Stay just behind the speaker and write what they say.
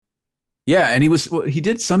Yeah, and he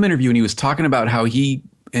did some interview and he was talking about how he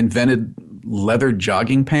invented leather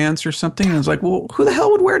jogging pants or something. And I was like, well, who the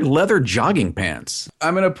hell would wear leather jogging pants?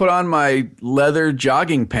 I'm going to put on my leather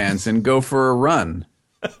jogging pants and go for a run.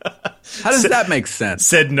 How does that make sense?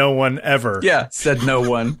 Said no one ever. Yeah, said no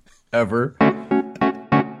one ever.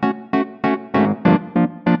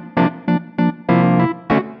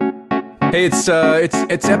 Hey, it's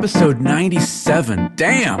episode 97.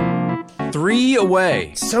 Damn. 3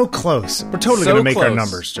 away. So close. We're totally going to make our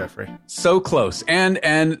numbers, Jeffrey. So close. And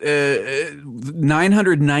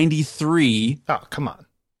 993. Oh, come on.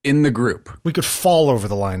 In the group. We could fall over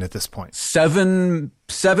the line at this point. Seven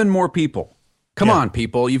more people. Come on,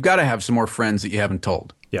 people. You've got to have some more friends that you haven't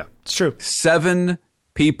told. Yeah, it's true. 7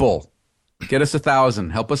 people. Get us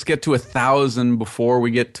 1,000. Help us get to 1,000 before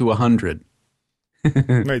we get to 100.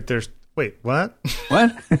 Wait, what?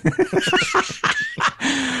 What?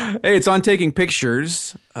 Hey, it's on Taking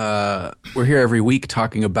Pictures. We're here every week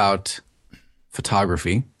talking about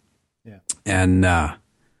photography. Yeah. And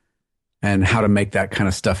how to make that kind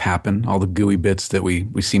of stuff happen. All the gooey bits that we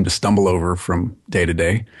seem to stumble over from day to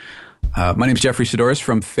day. My name's Jeffrey Sidoris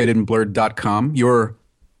from fadedandblurred.com, your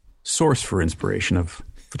source for inspiration of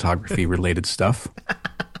photography-related stuff.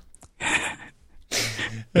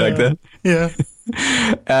 You like that? Yeah.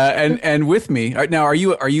 And with me now, are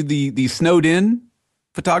you the snowed in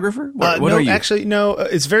photographer? What are you? Actually, no.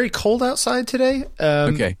 It's very cold outside today.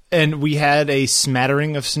 Okay, and we had a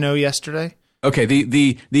smattering of snow yesterday. Okay,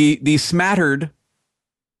 the smattered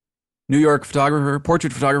New York photographer,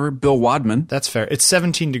 portrait photographer, Bill Wadman. That's fair. It's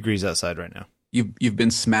 17 degrees outside right now. You've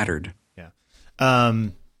been smattered. Yeah.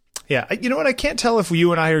 Yeah. You know what? I can't tell if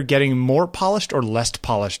you and I are getting more polished or less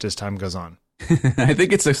polished as time goes on. I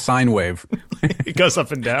think it's a sine wave. It goes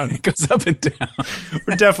up and down. It goes up and down.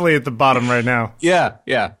 We're definitely at the bottom right now. Yeah.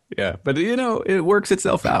 But it works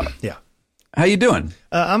itself out. Yeah. How you doing?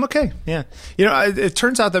 I'm okay. Yeah. It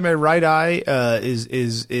turns out that my right eye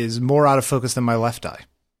is more out of focus than my left eye.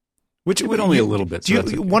 But only a little bit. So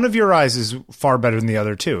one of your eyes is far better than the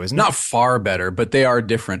other too, isn't it? Not far better, but they are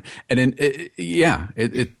different. And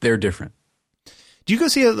they're different. Do you go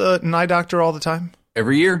see an eye doctor all the time?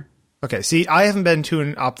 Every year. Okay. See, I haven't been to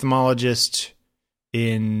an ophthalmologist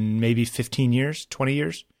in maybe 15 years, 20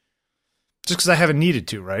 years. Just because I haven't needed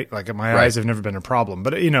to, right? Like my eyes have never been a problem.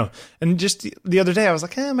 But, and just the other day I was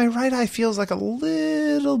like, my right eye feels like a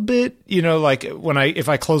little bit, like if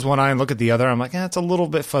I close one eye and look at the other, I'm like, it's a little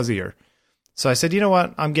bit fuzzier. So I said, you know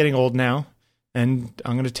what? I'm getting old now and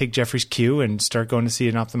I'm going to take Jeffrey's cue and start going to see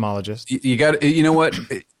an ophthalmologist. You got, you know what?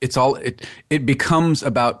 It becomes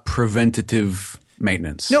about preventative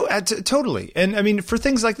maintenance. No, totally. And I mean, for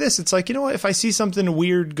things like this, it's like, you know what? If I see something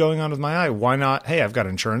weird going on with my eye, why not? Hey, I've got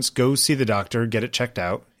insurance. Go see the doctor, get it checked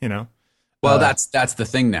out, Well, that's the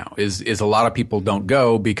thing now is a lot of people don't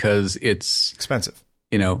go because it's expensive.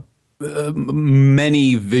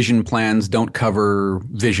 Many vision plans don't cover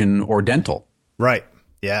vision or dental. Right.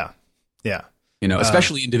 Yeah. Yeah.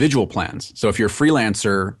 Especially individual plans. So if you're a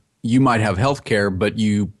freelancer, you might have health care, but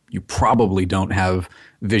you probably don't have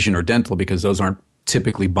vision or dental because those aren't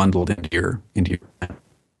typically bundled into your plan.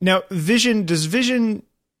 Now, does vision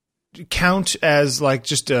count as like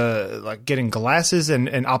just like getting glasses and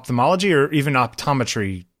ophthalmology, or even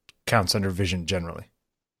optometry counts under vision generally?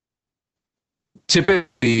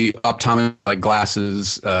 Typically, optometry, like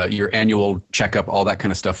glasses, your annual checkup, all that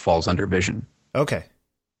kind of stuff falls under vision. Okay.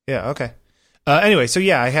 Yeah. Okay. Anyway, so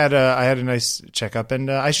yeah, I had a nice checkup,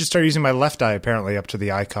 and I should start using my left eye apparently up to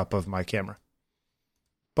the eye cup of my camera.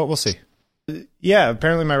 But we'll see. Yeah,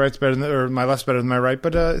 apparently my left's better than my right.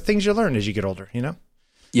 But things you learn as you get older,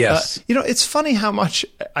 Yes. It's funny how much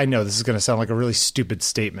I know this is going to sound like a really stupid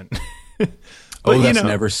statement. But, that's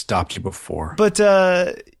never stopped you before. But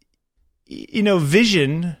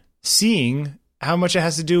vision, seeing, how much it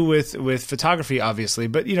has to do with photography, obviously.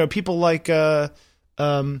 But people like who's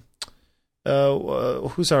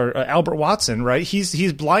our Albert Watson, right?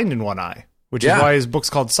 He's blind in one eye. Which is why his book's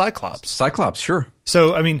called Cyclops. Cyclops, sure.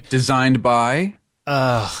 So, I mean... Designed by...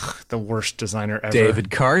 the worst designer ever.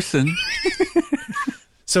 David Carson.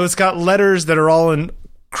 So it's got letters that are all in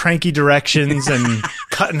cranky directions and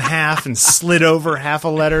cut in half and slid over half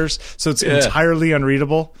of letters. So it's entirely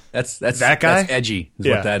unreadable. That's that guy? That's edgy is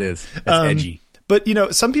what that is. That's edgy. But,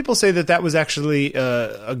 some people say that was actually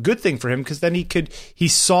a good thing for him because then he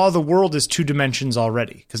saw the world as 2 dimensions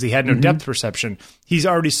already because he had no depth perception. He's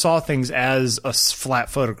already saw things as a flat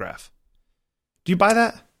photograph. Do you buy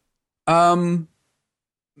that?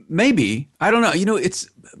 Maybe. I don't know. It's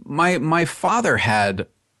my father had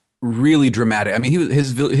really dramatic. I mean,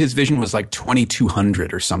 his vision was like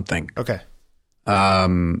 2200 or something. Okay.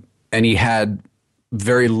 and he had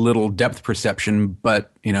very little depth perception,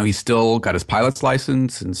 but he still got his pilot's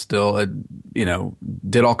license and still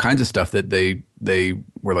did all kinds of stuff that they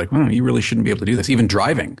were like, you really shouldn't be able to do this. Even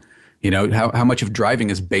driving, how much of driving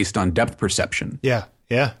is based on depth perception. Yeah.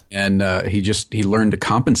 And he learned to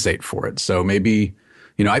compensate for it. So maybe,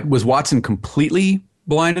 was Watson completely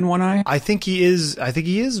blind in one eye? I think he is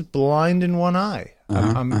blind in one eye.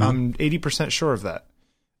 I'm 80% sure of that.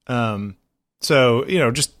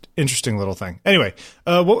 So just interesting little thing. Anyway,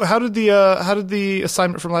 how did the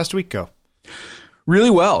assignment from last week go?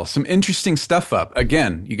 Really well. Some interesting stuff up.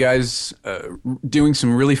 Again, you guys doing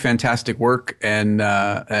some really fantastic work, and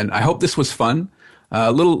I hope this was fun.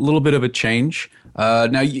 A little bit of a change.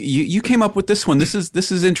 Now you came up with this one. This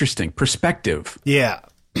is interesting. Perspective. Yeah.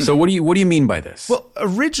 So what do you mean by this? Well,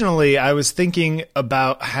 originally I was thinking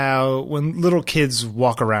about how when little kids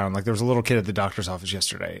walk around, like there was a little kid at the doctor's office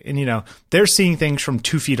yesterday, and they're seeing things from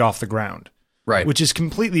 2 feet off the ground, right? Which is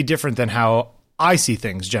completely different than how I see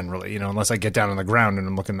things generally, unless I get down on the ground and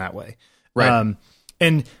I'm looking that way, right?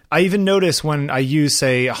 And I even notice when I use,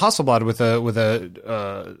 say, a Hasselblad with a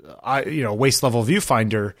waist level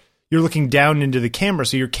viewfinder, you're looking down into the camera,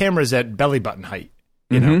 so your camera's at belly button height,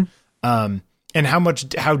 and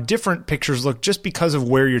how different pictures look just because of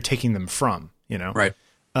where you're taking them from, Right.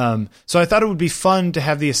 So I thought it would be fun to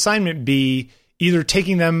have the assignment be either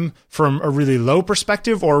taking them from a really low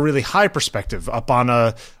perspective or a really high perspective up on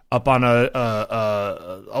a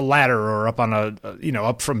ladder or up on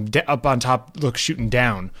up on top, shooting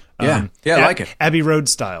down. I like it. Abbey Road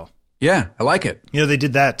style. Yeah, I like it. They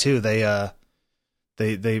did that too.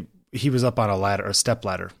 He was up on a step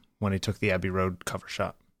ladder when he took the Abbey Road cover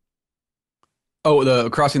shot. Oh, the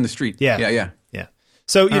crossing the street. Yeah.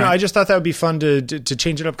 So, I just thought that would be fun to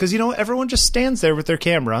change it up because, everyone just stands there with their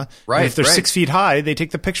camera. Right. And if they're 6 feet high, they take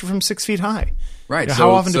the picture from 6 feet high. Right. How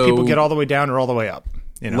often do people get all the way down or all the way up?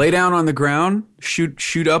 Lay down on the ground,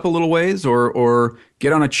 shoot up a little ways, or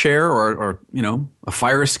get on a chair or a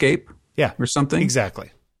fire escape. Yeah. Or something. Exactly.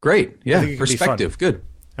 Great. Yeah. Perspective. Good.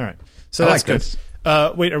 All right. So that's good.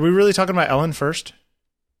 Wait, are we really talking about Ellen first?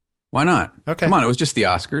 Why not? Okay. Come on. It was just the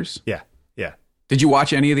Oscars. Yeah. Did you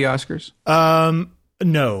watch any of the Oscars?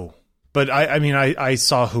 No, but I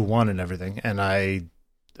saw who won and everything, and actually,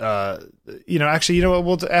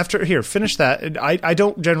 we'll finish that. I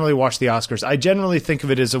don't generally watch the Oscars. I generally think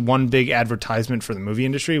of it as one big advertisement for the movie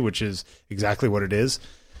industry, which is exactly what it is,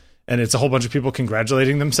 and it's a whole bunch of people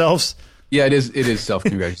congratulating themselves. Yeah, it is. It is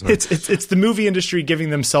self-congratulatory. it's the movie industry giving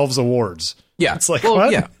themselves awards. Yeah, it's like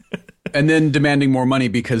what? Yeah, and then demanding more money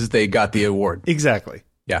because they got the award. Exactly.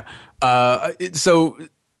 Yeah. So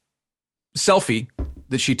selfie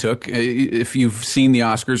that she took, if you've seen the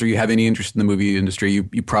Oscars or you have any interest in the movie industry,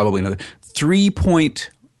 you probably know that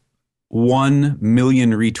 3.1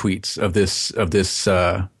 million retweets of this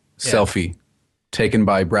selfie taken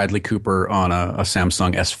by Bradley Cooper on a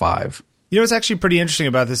Samsung S5. What's actually pretty interesting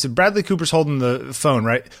about this is Bradley Cooper's holding the phone,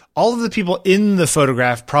 right? All of the people in the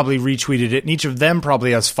photograph probably retweeted it, and each of them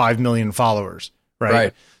probably has 5 million followers, right?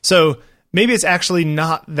 Right. So maybe it's actually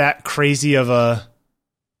not that crazy of a...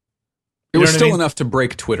 It was still enough to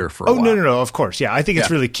break Twitter for a while. No, of course. Yeah, I think it's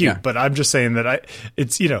really cute, but I'm just saying that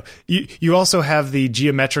it's you also have the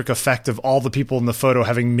geometric effect of all the people in the photo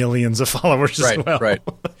having millions of followers as well. Right.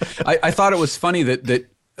 I thought it was funny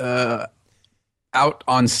that out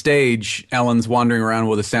on stage, Ellen's wandering around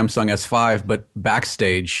with a Samsung S5, but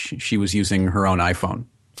backstage, she was using her own iPhone.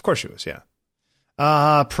 Of course she was, yeah.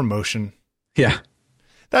 Promotion. Yeah.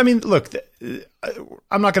 I mean, look,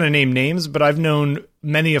 I'm not going to name names, but I've known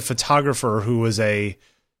many a photographer who was a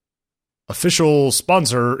official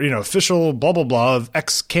sponsor, official blah, blah, blah of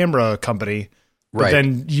X camera company, but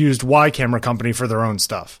then used Y camera company for their own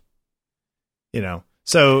stuff.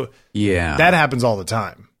 So yeah, that happens all the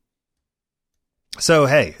time. So,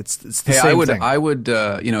 hey, it's the same thing. I would,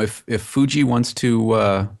 if Fuji wants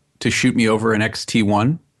to shoot me over an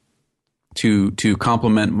X-T1 to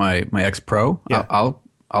complement my X Pro,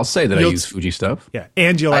 I'll say that I use Fuji stuff. Yeah,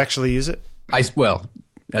 and you'll actually use it? Well,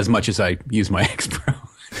 as much as I use my X Pro.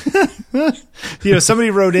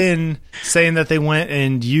 Somebody wrote in saying that they went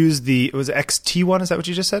and used it was X-T1, is that what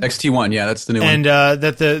you just said? X-T1, yeah, that's the new one. And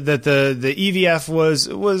that the EVF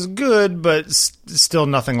was good, but still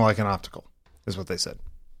nothing like an optical, is what they said.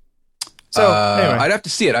 So, anyway. I'd have to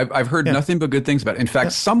see it. I've heard nothing but good things about it. In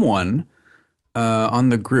fact, someone... on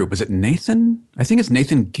the group, is it Nathan? I think it's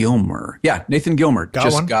Nathan Gilmer. Yeah, Nathan Gilmer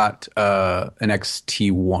got an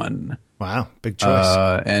X-T1. Wow, big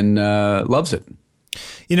choice. And loves it.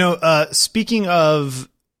 Speaking of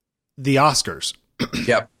the Oscars.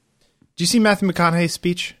 Yep. Did you see Matthew McConaughey's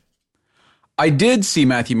speech? I did see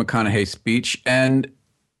Matthew McConaughey's speech, and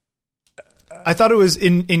I thought it was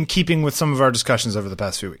in keeping with some of our discussions over the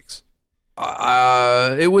past few weeks.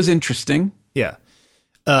 it was interesting. Yeah.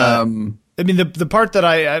 I mean, the part that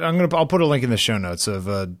I'll put a link in the show notes of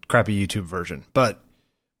a crappy YouTube version, but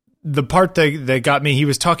the part that got me, he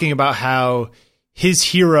was talking about how his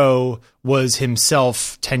hero was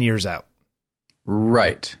himself 10 years out.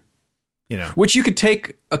 Right. You know, which you could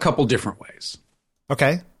take a couple different ways.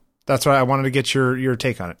 Okay. That's why I wanted to get your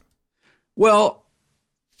take on it. Well,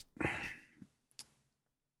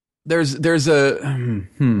 there's a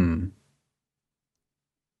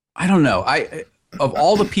I don't know. Of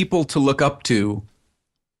all the people to look up to,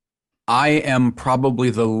 I am probably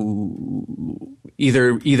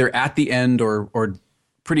either at the end or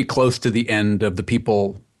pretty close to the end of the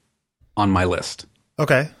people on my list.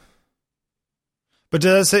 Okay. But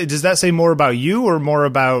does that say more about you or more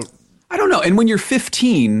about? I don't know. And when you're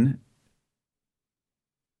 15,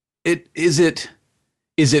 is it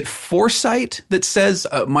foresight that says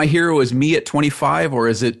my hero is me at 25, or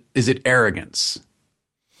is it arrogance?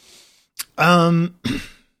 I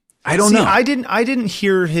don't know. I didn't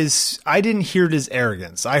hear it as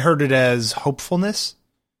arrogance. I heard it as hopefulness.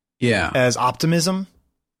 Yeah. As optimism.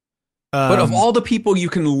 But of all the people you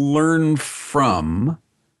can learn from.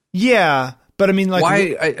 Yeah. But I mean, like,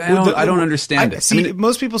 why? I don't understand it. See,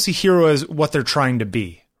 most people see hero as what they're trying to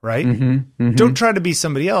be, right? Don't try to be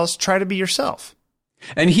somebody else. Try to be yourself.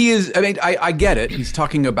 And he is, I mean, I get it. He's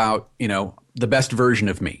talking about, the best version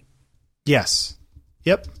of me. Yes.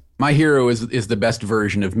 Yep. My hero is the best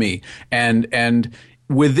version of me. And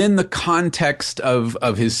within the context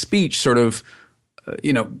of his speech, sort of,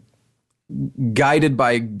 guided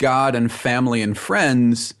by God and family and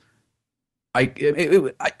friends, I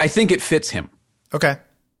think it fits him. Okay.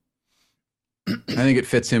 I think it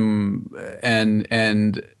fits him.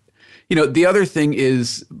 And the other thing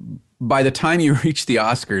is, by the time you reach the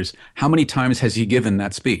Oscars, how many times has he given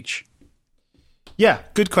that speech? Yeah,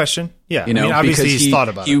 good question. Yeah, I mean, obviously he's thought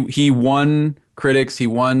about it. He won critics. He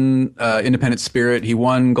won Independent Spirit. He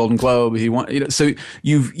won Golden Globe. He won. So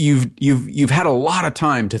you've had a lot of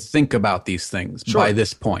time to think about these things by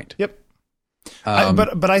this point. Yep.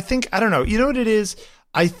 But I think, I don't know. You know what it is?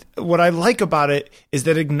 What I like about it is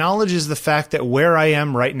that it acknowledges the fact that where I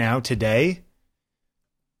am right now today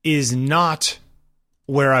is not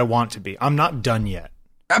where I want to be. I'm not done yet.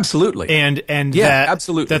 Absolutely. And yeah,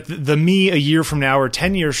 absolutely. That the me a year from now or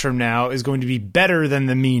 10 years from now is going to be better than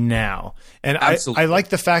the me now. And I like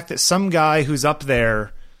the fact that some guy who's up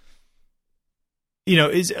there,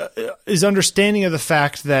 is understanding of the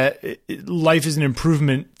fact that life is an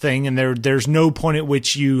improvement thing, and there's no point at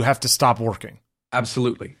which you have to stop working.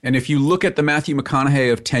 Absolutely. And if you look at the Matthew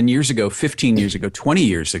McConaughey of 10 years ago, 15 years ago, 20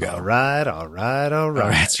 years ago. All right.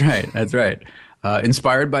 That's right.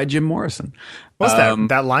 Inspired by Jim Morrison. What's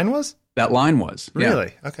that line was? That line was.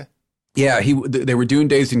 Really? Yeah. Okay. Yeah, they were doing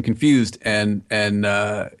Dazed and Confused, and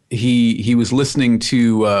he was listening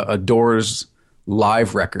to a Doors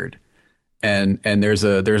live record. And there's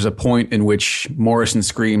a point in which Morrison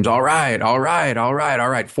screams, "All right, all right, all right, all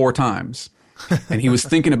right," 4 times. And he was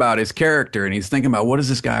thinking about his character, and he's thinking about, what is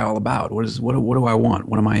this guy all about? What do I want?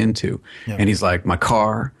 What am I into? Yeah. And he's like, my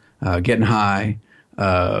car, getting high,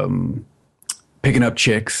 picking up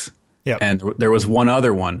chicks. Yep. And there was one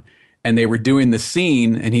other one, and they were doing the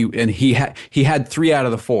scene, and he had 3 out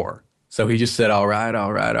of the 4. So he just said, all right,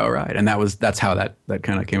 all right, all right. And that's how that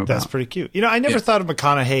kind of came about. That's pretty cute. I never thought of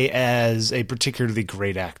McConaughey as a particularly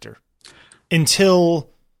great actor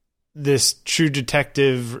until this True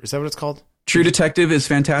Detective. Is that what it's called? True Detective is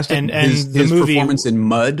fantastic. And his movie, performance in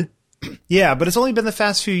Mud. Yeah, but it's only been the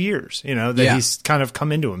past few years, that he's kind of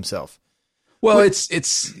come into himself. Well,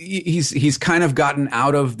 he's kind of gotten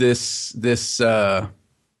out of this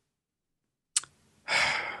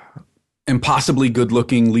impossibly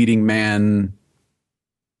good-looking leading man.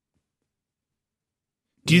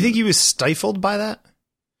 Do you think he was stifled by that?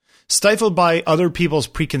 Stifled by other people's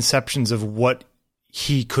preconceptions of what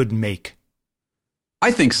he could make?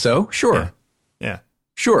 I think so. Sure. Yeah.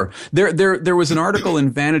 Sure. There was an article in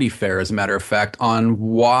Vanity Fair, as a matter of fact, on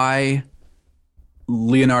why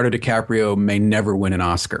Leonardo DiCaprio may never win an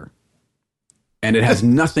Oscar. And it has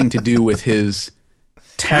nothing to do with his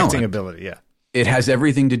talent. Acting ability, yeah. It has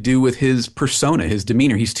everything to do with his persona, his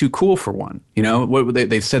demeanor. He's too cool for one. What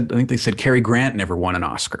they said, I think they said Cary Grant never won an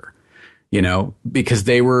Oscar. Because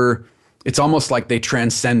it's almost like they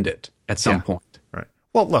transcend it at some point. Right.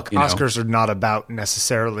 Well, look, Oscars are not about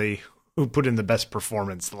necessarily who put in the best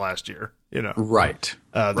performance the last year, Right.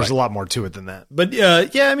 There's a lot more to it than that. But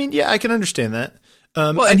I can understand that.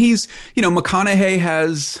 And he's, McConaughey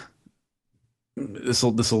has this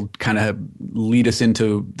will kind of lead us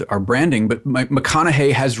into our branding, but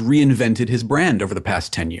McConaughey has reinvented his brand over the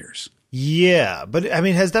past 10 years. Yeah, but I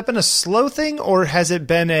mean, has that been a slow thing, or has it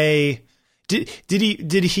been a did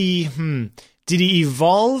he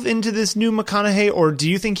evolve into this new McConaughey, or do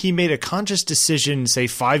you think he made a conscious decision, say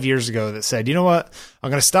 5 years ago, that said, you know what, I'm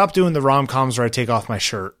going to stop doing the rom-coms where I take off my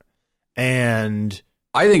shirt? And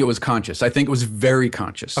I think it was conscious. I think it was very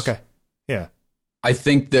conscious. Okay, yeah. I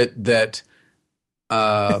think that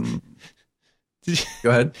go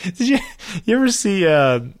ahead. Did you ever see?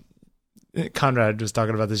 Conrad was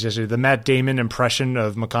talking about this yesterday. The Matt Damon impression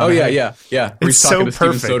of McConaughey. Oh yeah. It's so to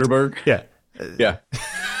perfect. Steven Soderbergh. Yeah.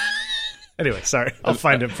 Anyway, sorry. I'll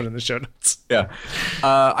find it, put it in the show notes. Yeah.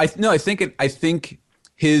 I think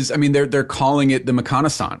his. I mean, they're calling it the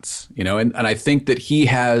McConaissance. And I think that he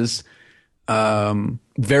has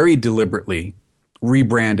very deliberately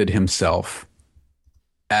rebranded himself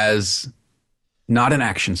as not an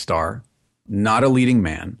action star, not a leading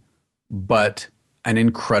man, but an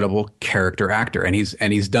incredible character actor. And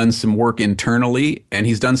he's done some work internally and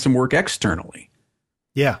he's done some work externally.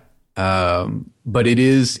 Yeah. But it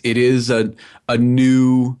is a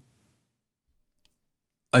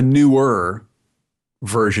newer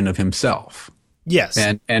version of himself. Yes.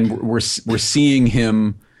 And we're seeing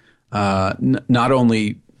him not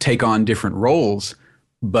only take on different roles,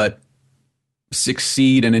 but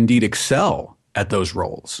succeed and indeed excel at those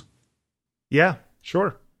roles. Yeah,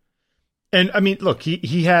 sure. And I mean, look,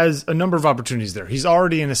 he has a number of opportunities there. He's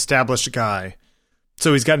already an established guy,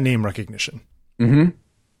 so he's got name recognition. Mm-hmm.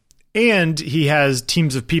 And he has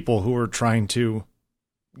teams of people who are trying to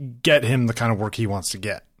get him the kind of work he wants to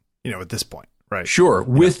get, at this point, right? Sure.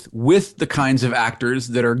 With the kinds of actors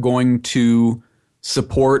that are going to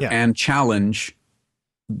support and challenge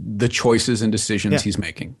the choices and decisions he's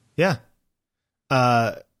making. Yeah.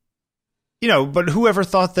 But whoever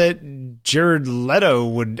thought that Jared Leto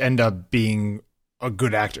would end up being a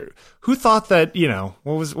good actor? Who thought that,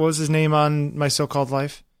 what was his name on My So-Called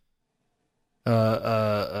Life?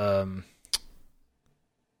 Jordan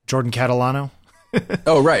Catalano.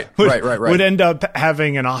 Oh, right. Right. Would end up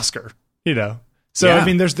having an Oscar, So, I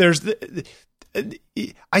mean,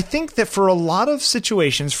 I think that for a lot of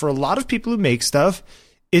situations, for a lot of people who make stuff,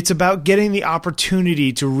 it's about getting the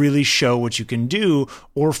opportunity to really show what you can do,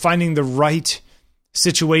 or finding the right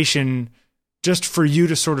situation just for you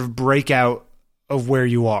to sort of break out of where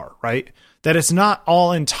you are, right? That it's not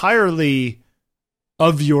all entirely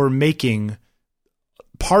of your making.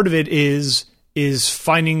 Part of it is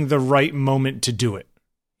finding the right moment to do it,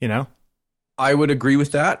 I would agree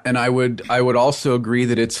with that. And I would also agree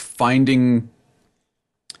that it's finding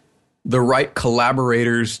the right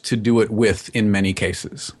collaborators to do it with in many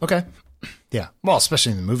cases. Okay. Yeah. Well,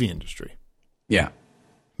 especially in the movie industry. Yeah.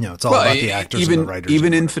 It's all about the actors and the writers.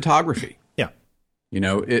 Even in photography. Yeah.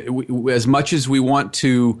 As much as we want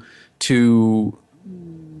to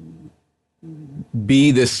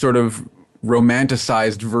be this sort of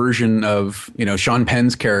romanticized version of, Sean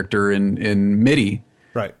Penn's character in Mitty.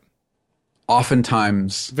 Right.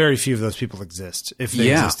 Oftentimes, very few of those people exist. If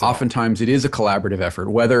they exist, oftentimes it is a collaborative effort.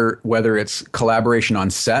 Whether it's collaboration on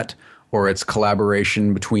set, or it's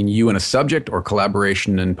collaboration between you and a subject, or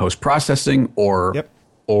collaboration in post processing, or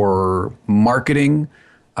marketing.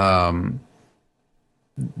 I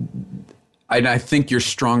think you're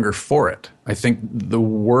stronger for it. I think the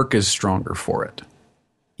work is stronger for it.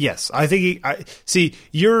 Yes, I think see,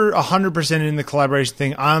 you're 100% in the collaboration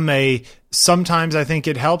thing. Sometimes I think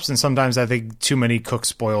it helps, and sometimes I think too many cooks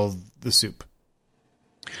spoil the soup.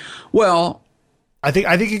 Well, I think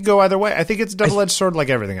it could go either way. I think it's a double-edged sword like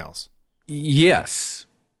everything else. Yes.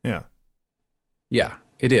 Yeah. Yeah,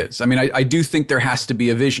 it is. I mean, I do think there has to be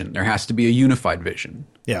a vision. There has to be a unified vision.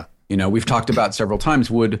 Yeah. We've talked about several times,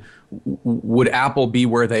 would Apple be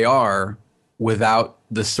where they are without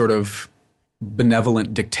the sort of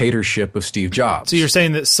benevolent dictatorship of Steve Jobs? So you're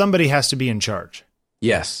saying that somebody has to be in charge?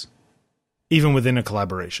 Yes. Even within a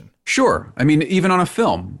collaboration? Sure. I mean, even on a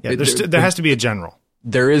film. Yeah, there has to be a general.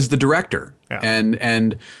 There is the director. Yeah.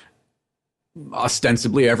 And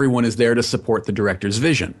ostensibly everyone is there to support the director's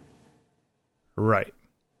vision. Right.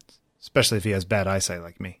 Especially if he has bad eyesight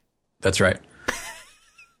like me. That's right.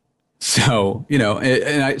 So,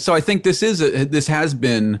 so I think this has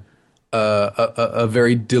been a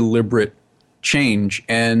very deliberate change,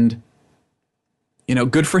 and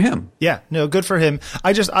good for him. Yeah, no, good for him.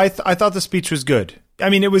 I thought the speech was good. I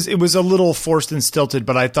mean, it was a little forced and stilted,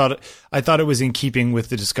 but I thought it was in keeping with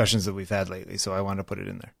the discussions that we've had lately. So I wanted to put it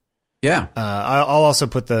in there. Yeah. I'll also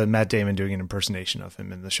put the Matt Damon doing an impersonation of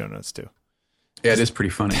him in the show notes too. Yeah, it is pretty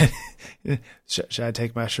funny. Should I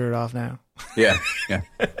take my shirt off now? Yeah. I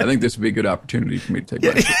think this would be a good opportunity for me to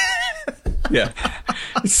take my shirt. Yeah.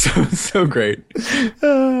 It's so great.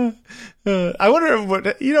 I wonder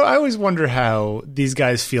what, I always wonder how these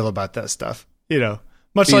guys feel about that stuff,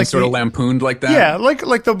 much Being like sort of lampooned like that. Yeah.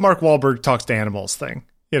 Like the Mark Wahlberg talks to animals thing,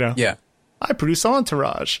 Yeah. I produce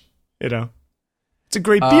Entourage, it's a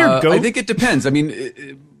great beard. Goat. I think it depends. I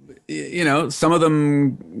mean, some of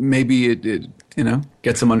them, maybe it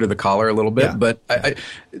gets them under the collar a little bit, Yeah. but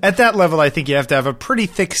At that level, I think you have to have a pretty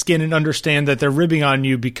thick skin and understand that they're ribbing on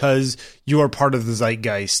you because you are part of the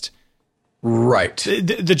zeitgeist. right.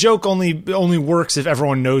 The joke only works if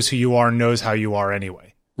everyone knows who you are and knows how you are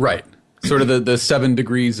anyway. Right. Sort of the 7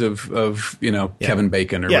 degrees of Kevin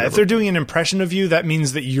Bacon or Yeah, whatever. if they're doing an impression of you, that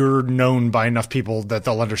means that you're known by enough people that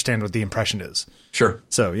they'll understand what the impression is. Sure.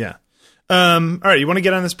 So, yeah. All right, you want to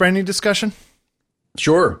get on this branding discussion?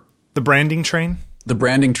 Sure. The branding train? The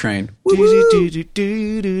branding train. Okay.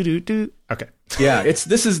 Yeah,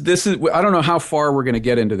 this is I don't know how far we're going to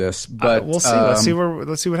get into this, but We'll see. Let's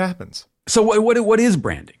see what happens. So what is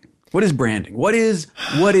branding? What is branding? What is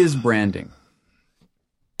branding?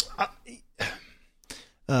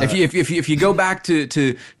 If you go back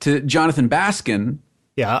to Jonathan Baskin,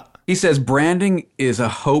 Yeah. he says branding is a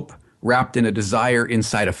hope wrapped in a desire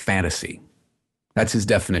inside a fantasy. That's his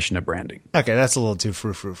definition of branding. Okay, that's a little too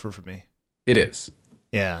frou-frou for me. It is.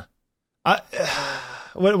 Yeah.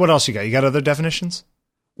 What else you got? You got other definitions?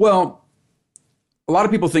 Well, a lot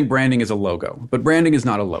of people think branding is a logo, but branding is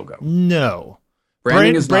not a logo. No.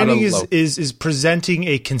 Branding is not a branding logo. is presenting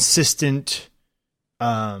a consistent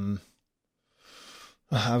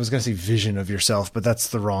I was going to say vision of yourself, but that's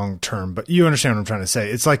the wrong term. But you understand what I'm trying to say.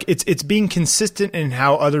 It's like it's being consistent in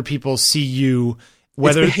how other people see you.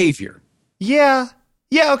 Whether It's behavior. Yeah.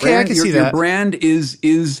 Okay, I can see that. Your brand is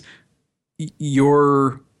it's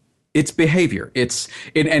behavior. And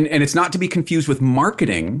it's not to be confused with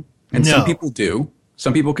marketing. And No. some people do.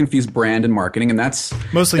 Some people confuse brand and marketing, and that's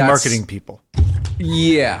Mostly marketing people.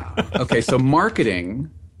 Yeah. Okay. So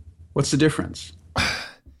marketing. What's the difference?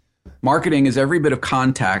 Marketing is every bit of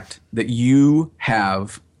contact that you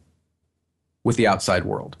have with the outside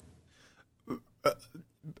world.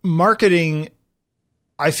 Marketing,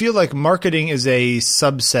 I feel like marketing is a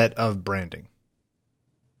subset of branding.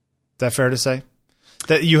 Is that fair to say?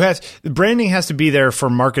 That branding has to be there for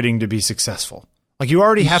marketing to be successful. Like you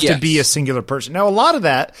already have to be a singular person. Now, a lot of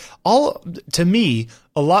that all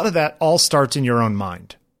starts in your own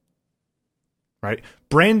mind, right?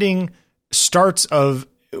 Branding starts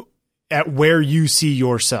at where you see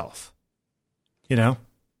yourself, Yeah,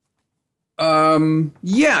 to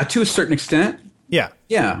a certain extent. Yeah.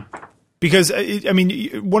 Because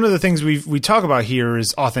one of the things we talk about here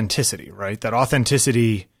is authenticity, right? That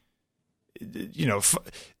authenticity,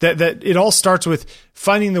 that it all starts with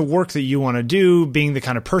finding the work that you want to do, being the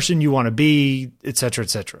kind of person you want to be, et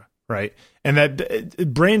cetera, right? And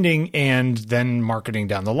that branding and then marketing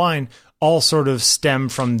down the line all sort of stem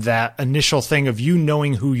from that initial thing of you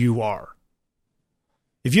knowing who you are.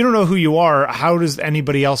 If you don't know who you are, how does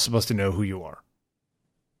anybody else supposed to know who you are?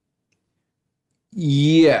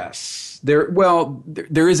 Yes.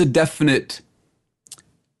 There is a definite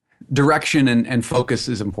direction and focus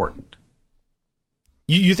is important.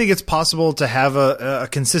 You think it's possible to have a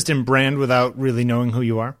consistent brand without really knowing who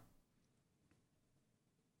you are?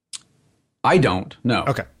 I don't know.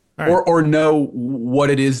 Okay. All right. Or know what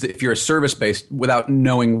it is that if you're a service based without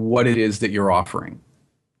knowing what it is that you're offering.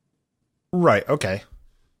 Right. Okay.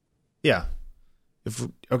 Yeah.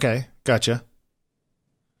 Okay. Gotcha.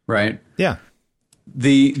 Right. Yeah.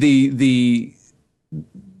 The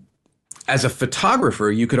as a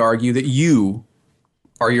photographer, you could argue that you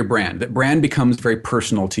are your brand. That brand becomes very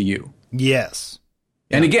personal to you. Yes.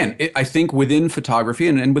 And again, I think within photography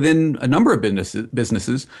and within a number of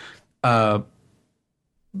businesses,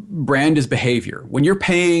 brand is behavior. When you're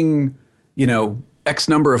paying, X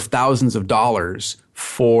number of thousands of dollars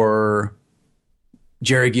for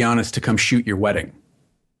Jerry Giannis to come shoot your wedding,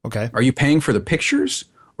 Okay. are you paying for the pictures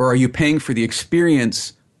or are you paying for the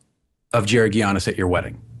experience of Jerry Giannis at your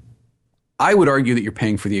wedding? I would argue that you're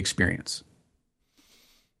paying for the experience.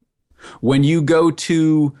 When you go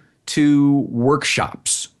to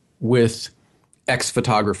workshops with X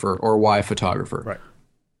photographer or Y photographer, Right.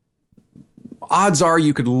 odds are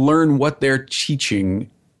you could learn what they're teaching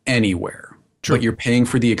anywhere. True. But you're paying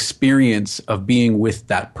for the experience of being with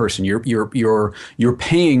that person. You're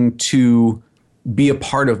paying to be a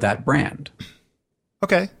part of that brand.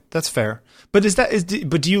 Okay, that's fair. But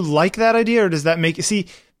but do you like that idea, or does that make you see?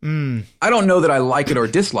 I don't know that I like it or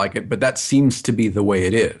dislike it, but that seems to be the way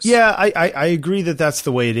it is. Yeah, I agree that that's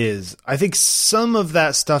the way it is. I think some of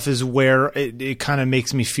that stuff is where it kind of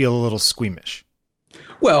makes me feel a little squeamish.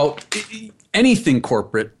 Well, anything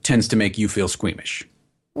corporate tends to make you feel squeamish.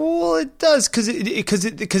 Well, it does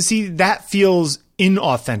because see, that feels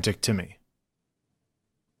inauthentic to me.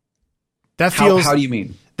 That feels. How do you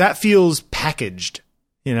mean? That feels packaged.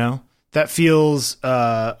 You know, that feels.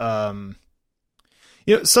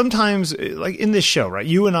 Sometimes, like in this show, right?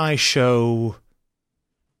 You and I show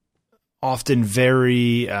often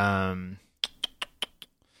very.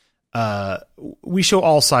 We show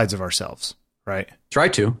all sides of ourselves, right? Try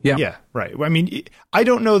to, yeah. Yeah, right. I mean, I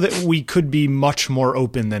don't know that we could be much more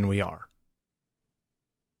open than we are.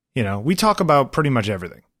 You know, we talk about pretty much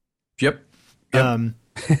everything. Yep.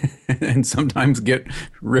 And sometimes get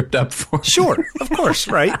ripped up for it. Sure, of course,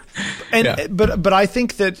 right? And Yeah. but I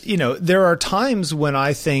think that, you know, there are times when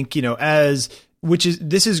I think, you know,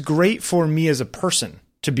 this is great for me as a person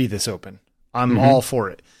to be this open. I'm all for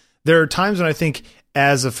it. There are times when I think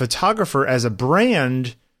as a photographer, as a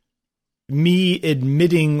brand, me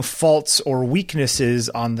admitting faults or weaknesses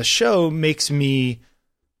on the show makes me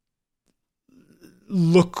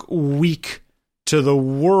look weak to the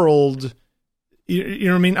world. You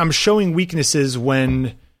know what I mean? I'm showing weaknesses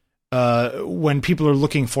when people are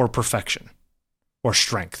looking for perfection or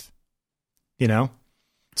strength. You know?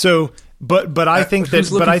 So, but I think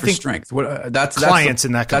strength. That's clients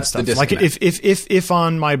and that kind of stuff. Like if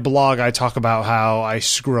on my blog I talk about how I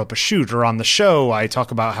screw up a shoot, or on the show I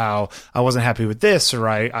talk about how I wasn't happy with this, or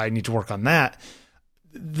I need to work on that.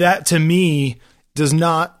 That to me does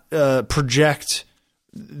not project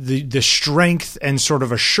the strength and sort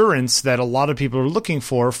of assurance that a lot of people are looking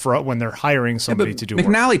for when they're hiring somebody to do work.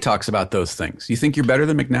 McNally talks about those things. You think you're better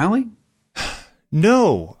than McNally?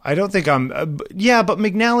 No, I don't think I'm. But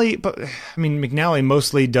McNally. But I mean, McNally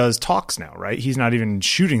mostly does talks now, right? He's not even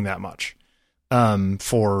shooting that much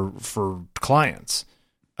for clients.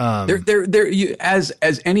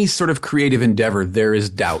 As any sort of creative endeavor, there is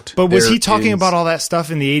doubt. But was he talking about all that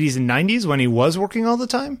stuff in the 80s and 90s when he was working all the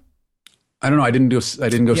time? I don't know. I didn't go see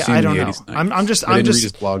him in the 80s. I'm just read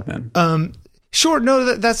his blog then. Sure,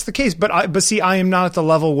 no, that's the case. But see, I am not at the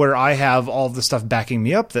level where I have all the stuff backing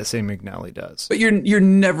me up that say McNally does. But you're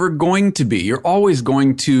never going to be. You're always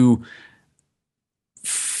going to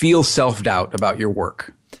feel self-doubt about your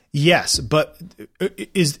work. Yes, but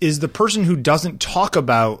is the person who doesn't talk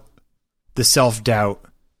about the self-doubt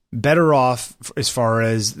better off as far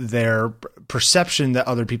as their perception that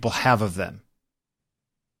other people have of them?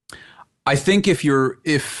 I think if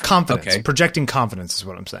confidence, okay. Projecting confidence is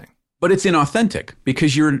what I'm saying. But it's inauthentic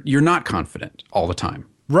because you're not confident all the time.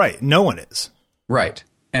 Right. No one is. Right.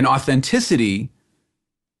 And authenticity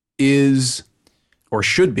is, or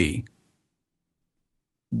should be,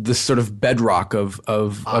 the sort of bedrock of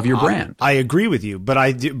your brand. I agree with you,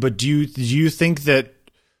 but do you think that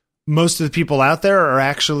most of the people out there are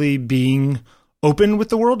actually being open with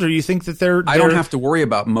the world, or do you think that they're I don't have to worry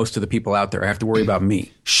about most of the people out there. I have to worry about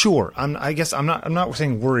me. Sure. I guess I'm not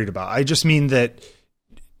saying worried about. I just mean that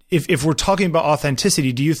if we're talking about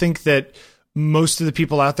authenticity, do you think that most of the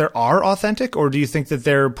people out there are authentic, or do you think that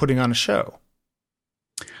they're putting on a show?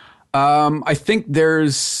 I think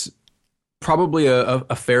there's probably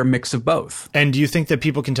a fair mix of both. And do you think that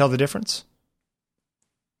people can tell the difference?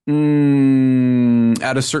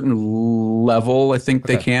 At a certain level, I think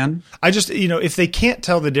they can. I just, if they can't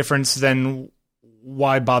tell the difference, then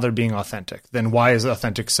why bother being authentic? Then why is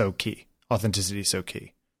authenticity so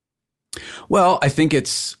key? Well, I think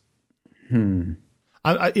it's... I'm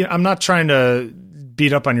not trying to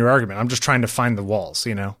beat up on your argument. I'm just trying to find the walls,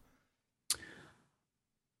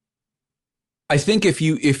 I think if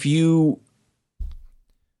you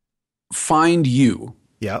find you...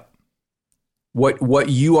 Yep. What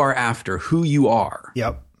you are after, who you are.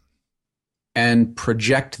 Yep. And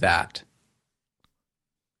project that,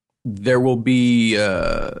 there will be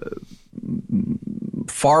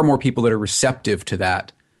far more people that are receptive to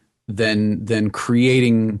that than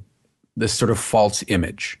creating this sort of false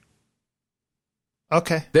image.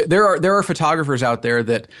 Okay. There are photographers out there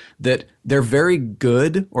that they're very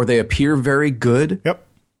good, or they appear very good. Yep.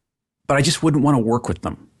 But I just wouldn't want to work with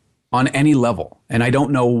them on any level, and I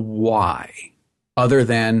don't know why. Other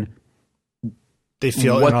than they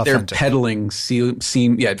feel what inauthentic. They're peddling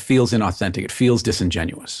it feels inauthentic. It feels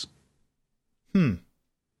disingenuous. That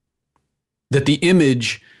the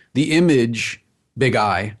image, Big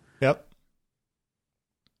Eye, yep,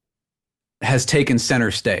 has taken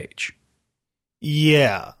center stage.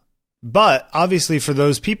 Yeah, but obviously for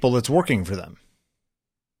those people, it's working for them.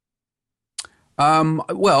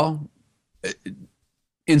 Well,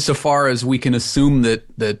 insofar as we can assume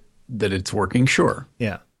that it's working, sure.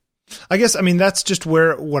 Yeah. I guess, I mean, that's just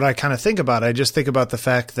what I kind of think about. I just think about the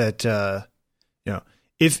fact that,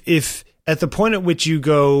 if at the point at which you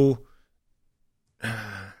go,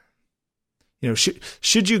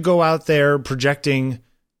 should you go out there projecting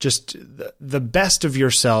just the best of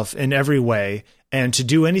yourself in every way, and to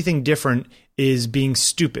do anything different is being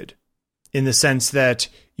stupid, in the sense that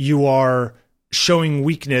you are showing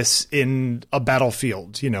weakness in a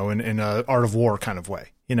battlefield, in a art of war kind of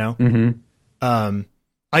way, Mm-hmm.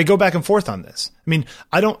 I go back and forth on this. I mean,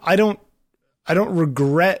 I don't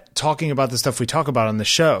regret talking about the stuff we talk about on the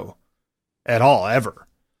show at all, ever.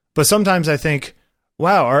 But sometimes I think,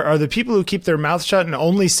 wow, are the people who keep their mouth shut and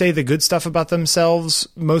only say the good stuff about themselves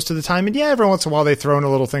most of the time? And yeah, every once in a while they throw in a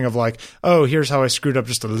little thing of like, oh, here's how I screwed up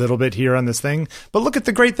just a little bit here on this thing, but look at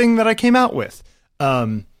the great thing that I came out with.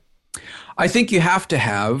 I think you have to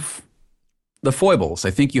have the foibles.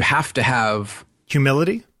 I think you have to have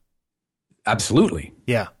humility. Absolutely.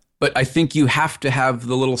 Yeah. But I think you have to have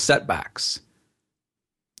the little setbacks.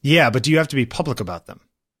 Yeah, but do you have to be public about them?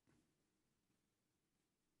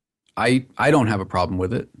 I don't have a problem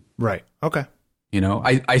with it. Right. Okay.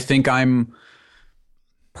 I think I'm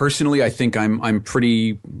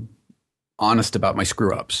pretty honest about my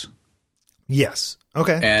screw ups. Yes.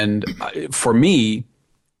 Okay. And for me,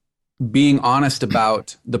 being honest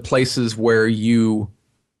about the places where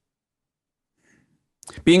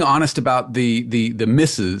being honest about the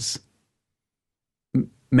misses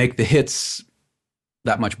make the hits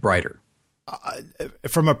that much brighter.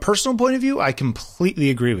 From a personal point of view, I completely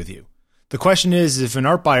agree with you. The question is, if an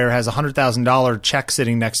art buyer has $100,000 check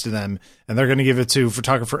sitting next to them and they're going to give it to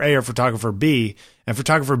photographer A or photographer B, and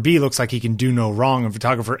photographer B looks like he can do no wrong, and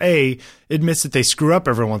photographer A admits that they screw up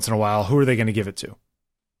every once in a while, who are they going to give it to?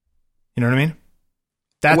 You know what I mean?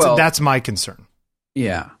 That's my concern.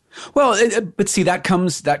 Yeah. Well, but see, that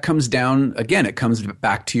comes down again. It comes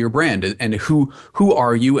back to your brand and who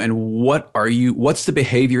are you and what are you? What's the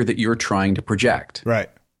behavior that you're trying to project? Right.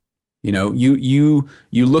 You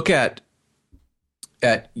look at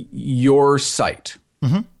your site,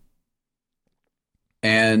 mm-hmm.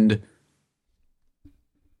 and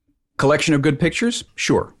collection of good pictures.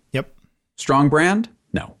 Sure. Yep. Strong brand.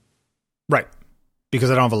 No. Right. Because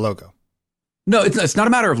I don't have a logo. No, it's not a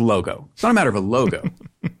matter of logo. It's not a matter of a logo.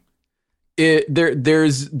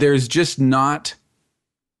 There's just not,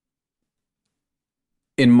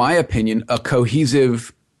 in my opinion, a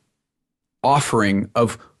cohesive offering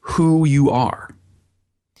of who you are.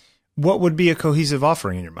 What would be a cohesive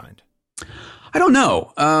offering in your mind? I don't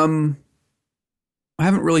know. I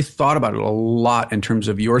haven't really thought about it a lot in terms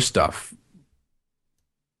of your stuff.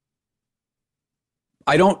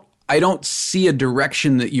 I don't see a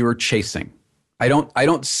direction that you're chasing. I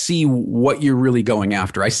don't see what you're really going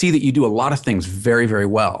after. I see that you do a lot of things very, very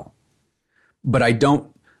well, but I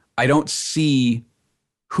don't see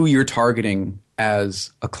who you're targeting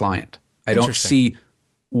as a client. I don't see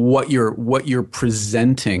what you're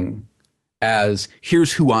presenting as,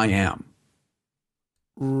 here's who I am.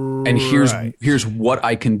 And here's what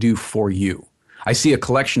I can do for you. I see a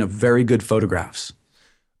collection of very good photographs.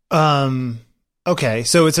 Okay,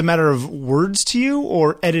 so it's a matter of words to you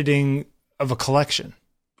or editing of a collection?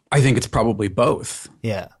 I think it's probably both.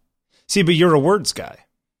 Yeah. See, but you're a words guy.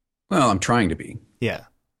 Well, I'm trying to be. Yeah.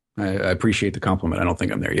 I appreciate the compliment. I don't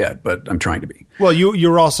think I'm there yet, but I'm trying to be. Well,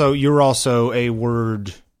 you're also a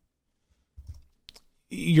word.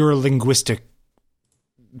 You're a linguistic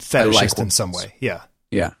fetishist in some way. Yeah.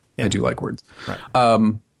 Yeah. I do like words. Right.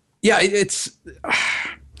 Yeah, it's,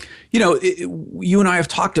 you and I have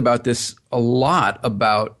talked about this a lot,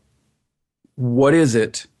 about what is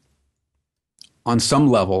it on some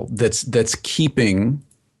level that's keeping,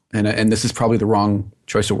 and this is probably the wrong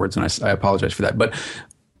choice of words, and I apologize for that, but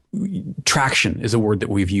traction is a word that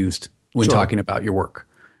we've used when talking about your work.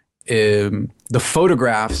 The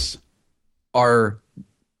photographs are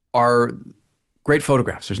great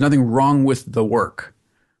photographs. There's nothing wrong with the work,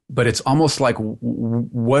 but it's almost like,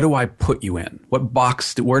 what do I put you in? What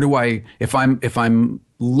box? If I'm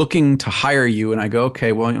looking to hire you and I go, okay,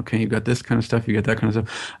 you got this kind of stuff, you got that kind of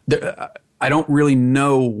stuff. I don't really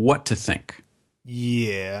know what to think.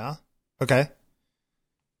 Yeah. Okay.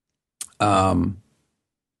 And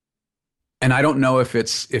I don't know if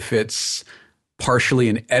it's partially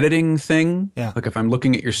an editing thing. Yeah. Like if I'm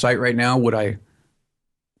looking at your site right now, would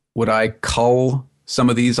I cull some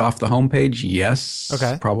of these off the homepage? Yes.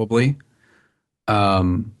 Okay. Probably.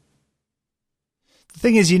 The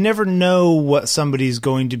thing is, you never know what somebody's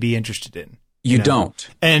going to be interested in. You don't.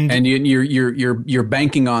 And you're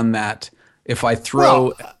banking on that if I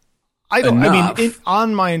throw I don't. enough, I mean,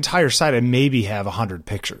 on my entire site, I maybe have 100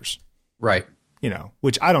 pictures. right?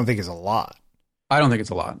 Which I don't think is a lot. I don't think it's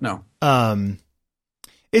a lot. No.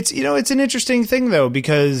 It's it's an interesting thing though,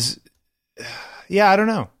 because I don't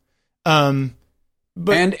know.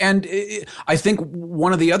 But and I think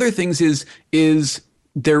one of the other things is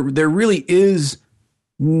there really is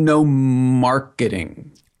no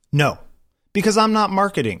marketing. No, because I'm not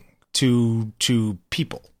marketing to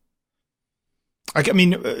people. I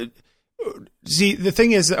mean, see, the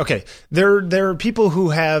thing is, okay, there are people who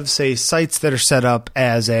have, say, sites that are set up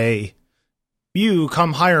as you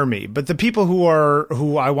come hire me, but the people who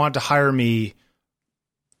I want to hire me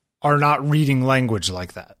are not reading language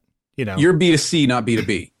like that. You're B2C, not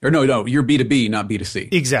B2B. Or no, you're B2B, not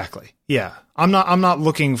B2C. Exactly. Yeah. I'm not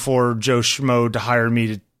looking for Joe Schmo to hire me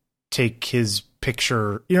to take his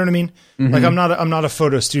picture. You know what I mean? Mm-hmm. Like I'm not a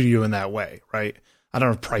photo studio in that way, right? I don't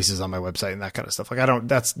have prices on my website and that kind of stuff. Like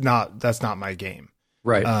that's not my game.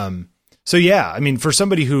 Right. So yeah, I mean, for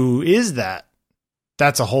somebody who is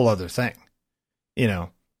that's a whole other thing.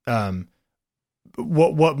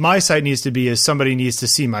 What my site needs to be is somebody needs to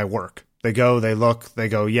see my work. They go, they look, they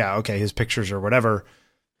go, yeah, okay, his pictures or whatever.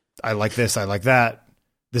 I like this, I like that.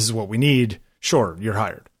 This is what we need. Sure, you're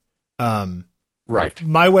hired. Right.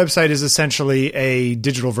 My website is essentially a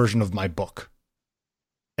digital version of my book,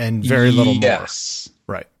 and very little more. Yes.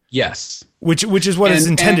 Right. Yes. Which is what it's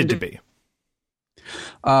intended to be.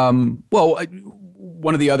 Well,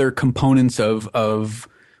 one of the other components of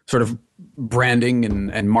sort of branding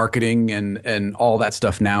and marketing and all that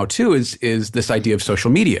stuff now too is this idea of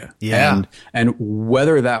social media. Yeah. And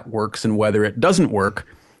whether that works and whether it doesn't work,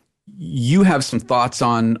 you have some thoughts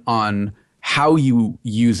on how you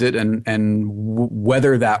use it and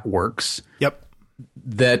whether that works. Yep.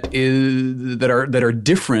 That are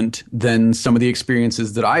different than some of the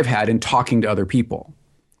experiences that I've had in talking to other people.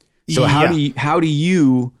 So how do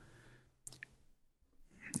you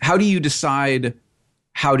decide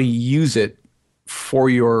how to use it for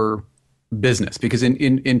your business? Because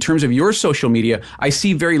in terms of your social media, I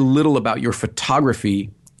see very little about your photography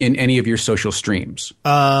in any of your social streams.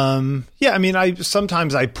 Yeah, I mean,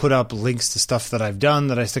 sometimes I put up links to stuff that I've done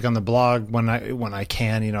that I stick on the blog when I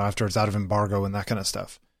can, after it's out of embargo and that kind of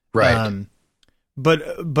stuff. Right.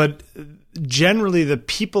 But generally the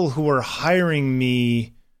people who are hiring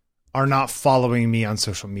me are not following me on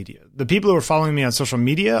social media. The people who are following me on social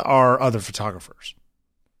media are other photographers.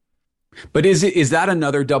 But is that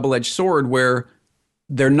another double-edged sword where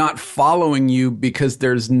they're not following you because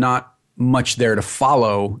there's not much there to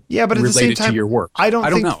follow? Yeah, but at the same time, to your work. I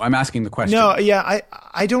don't know. I'm asking the question. No, yeah,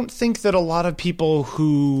 I don't think that a lot of people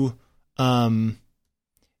who, sure,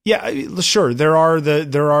 there are the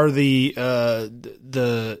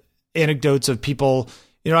anecdotes of people.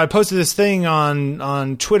 I posted this thing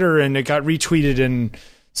on Twitter and it got retweeted and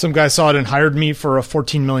some guy saw it and hired me for a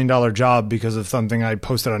 $14 million job because of something I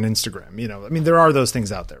posted on Instagram. I mean, there are those things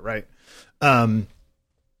out there, right? But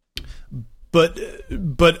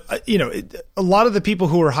a lot of the people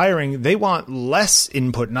who are hiring, they want less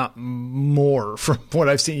input, not more, from what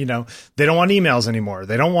I've seen. They don't want emails anymore.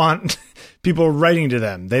 They don't want people writing to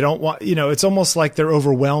them. They don't want, it's almost like they're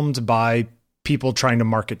overwhelmed by people trying to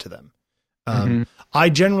market to them. I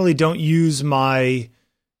generally don't use my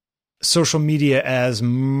social media as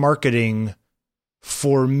marketing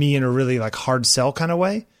for me in a really like hard sell kind of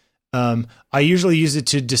way. I usually use it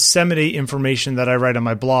to disseminate information that I write on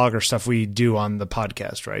my blog or stuff we do on the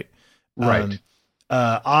podcast. Right. Right.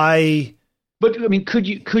 But I mean,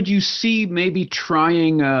 could you see maybe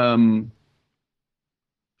trying,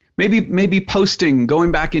 maybe posting,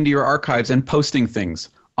 going back into your archives and posting things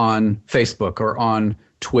on Facebook or on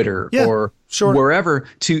Twitter or wherever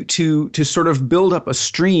to sort of build up a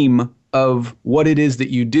stream of what it is that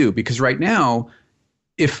you do? Because right now,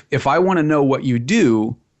 if I want to know what you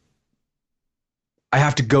do, I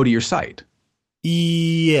have to go to your site.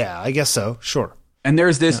 Yeah, I guess so. Sure. And there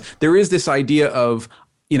is this idea of,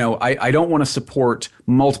 I don't want to support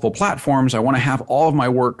multiple platforms. I want to have all of my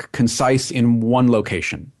work concise in one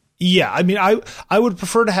location. Yeah. I mean, I would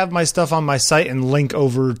prefer to have my stuff on my site and link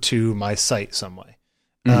over to my site some way.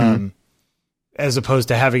 As opposed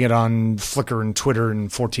to having it on Flickr and Twitter and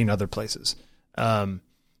 14 other places. In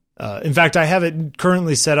fact, I have it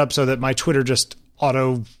currently set up so that my Twitter just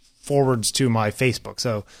auto forwards to my Facebook.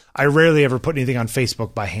 So I rarely ever put anything on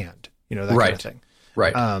Facebook by hand, that kind of thing.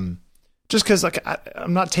 Right. Just because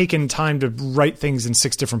I'm not taking time to write things in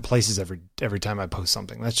 6 different places every time I post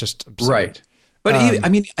something. That's just absurd. Right. But I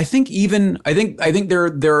think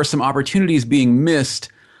there are some opportunities being missed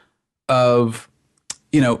of,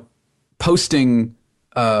 posting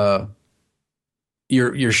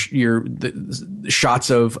the shots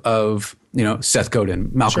of Seth Godin,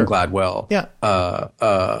 Malcolm Gladwell. Yeah.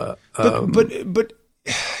 But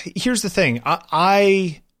here's the thing.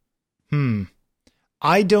 I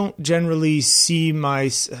don't generally see I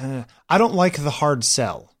don't like the hard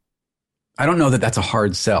sell. I don't know that that's a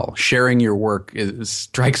hard sell. Sharing your work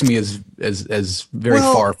strikes me as very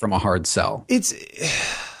far from a hard sell.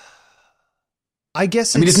 I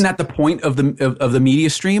guess. Isn't that the point of the media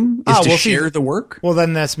stream? Is to share the work? Well,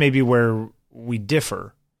 then that's maybe where we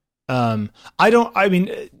differ.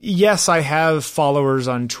 Yes, I have followers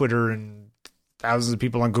on Twitter and thousands of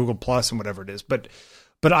people on Google Plus and whatever it is, but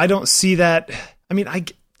I don't see that. I mean, I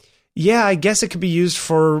guess it could be used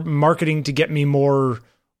for marketing to get me more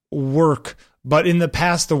work, but in the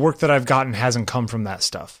past, the work that I've gotten hasn't come from that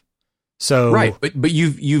stuff. So right, but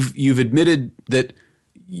you've admitted that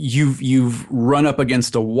you've run up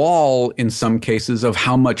against a wall in some cases of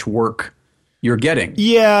how much work you're getting.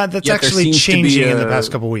 Yeah, that's actually changing in the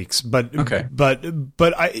past couple of weeks. But okay, but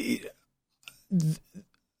I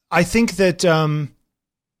think that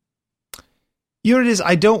you know what it is?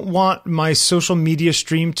 I don't want my social media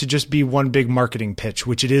stream to just be one big marketing pitch,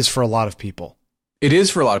 which it is for a lot of people. It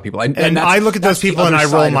is for a lot of people. And I look at those people and I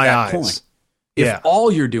roll my eyes. Coin. If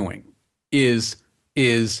all you're doing is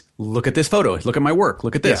look at this photo, look at my work,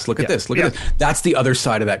 look at this, look at this, look at this. That's the other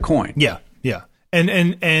side of that coin. Yeah. Yeah.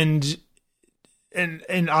 And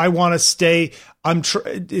I want to stay, how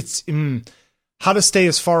to stay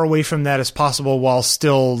as far away from that as possible while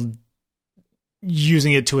still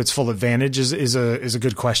using it to its full advantage is a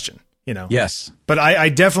good question, Yes. But I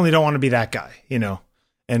definitely don't want to be that guy,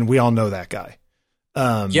 and we all know that guy.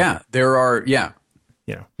 There are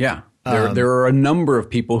a number of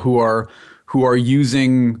people who are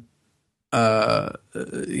using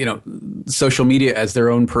social media as their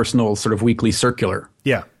own personal sort of weekly circular.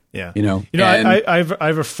 Yeah. I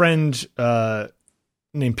have a friend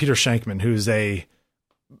named Peter Shankman who's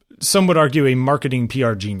some would argue a marketing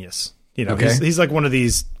PR genius. He's like one of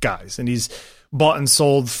these guys, and he's bought and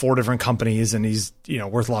sold 4 different companies, and he's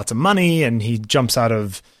worth lots of money, and he jumps out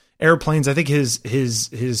of airplanes. I think his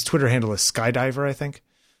Twitter handle is Skydiver, I think.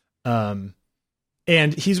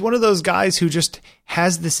 And he's one of those guys who just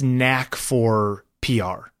has this knack for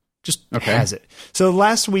PR. Just has it. So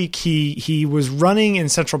last week he was running in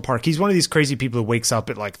Central Park. He's one of these crazy people who wakes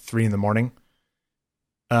up at like 3 a.m.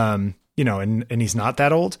 And he's not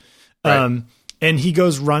that old. Right. And he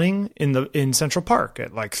goes running in Central Park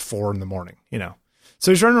at like 4 a.m.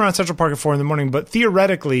 So he's running around Central Park at 4 a.m. But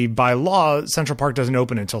theoretically, by law, Central Park doesn't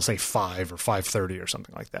open until say 5 or 5:30 or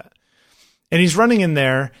something like that. And he's running in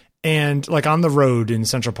there and like on the road in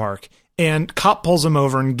Central Park, and cop pulls him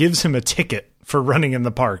over and gives him a ticket for running in the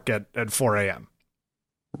park at 4 a.m.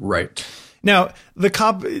 Right. Now,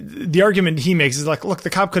 the argument he makes is like, look, the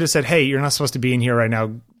cop could have said, hey, you're not supposed to be in here right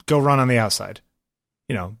now. Go run on the outside.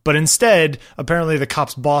 But instead, apparently the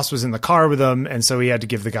cop's boss was in the car with him, and so he had to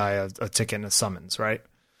give the guy a ticket and a summons, right?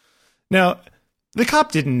 Now, the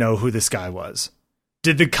cop didn't know who this guy was.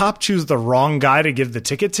 Did the cop choose the wrong guy to give the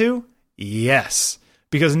ticket to? Yes.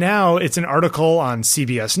 Because now it's an article on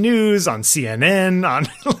CBS News, on CNN, on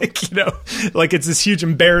like it's this huge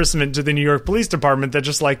embarrassment to the New York Police Department that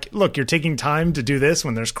just like, look, you're taking time to do this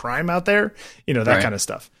when there's crime out there, that kind of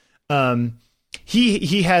stuff.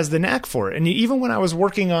 He has the knack for it. And even when I was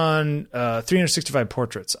working on 365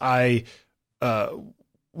 Portraits, I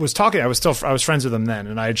was friends with him then,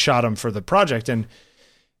 and I had shot him for the project, and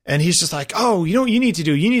he's just like, oh, you know what you need to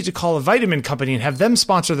do? You need to call a vitamin company and have them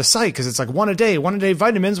sponsor the site because it's like one a day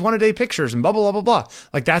vitamins, 1 a day pictures, and blah, blah, blah, blah, blah.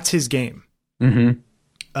 Like, that's his game.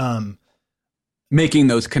 Mm-hmm. Making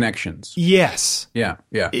those connections. Yes. Yeah,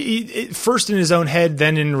 yeah. First in his own head,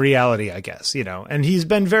 then in reality, I guess, And he's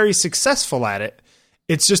been very successful at it.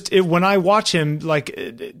 It's just, when I watch him, like,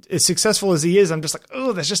 as successful as he is, I'm just like,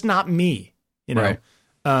 oh, that's just not me, Right.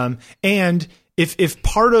 And if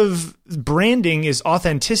part of branding is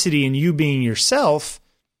authenticity and you being yourself,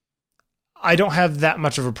 I don't have that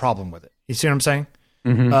much of a problem with it. You see what I'm saying?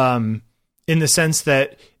 Mm-hmm. In the sense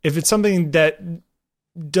that if it's something that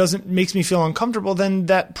makes me feel uncomfortable, then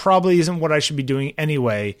that probably isn't what I should be doing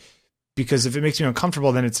anyway. Because if it makes me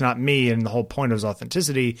uncomfortable, then it's not me, and the whole point is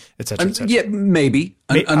authenticity, et cetera, et cetera. Yeah, maybe.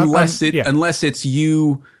 Unless it's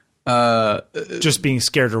you just being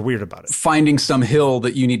scared or weird about it, finding some hill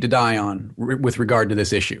that you need to die on with regard to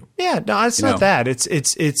this issue. Yeah, no, it's not that. It's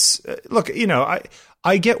look,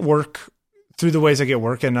 I get work through the ways I get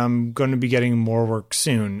work, and I'm going to be getting more work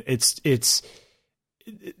soon.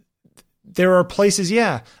 There are places.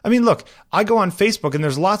 Yeah. I mean, look, I go on Facebook, and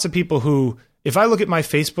there's lots of people who, if I look at my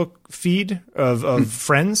Facebook feed of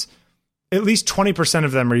friends, at least 20%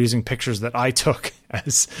 of them are using pictures that I took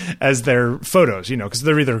as their photos, you know, because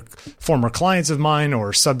they're either former clients of mine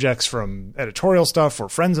or subjects from editorial stuff or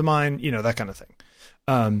friends of mine, you know, that kind of thing.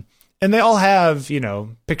 And they all have, you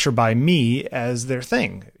know, picture by me as their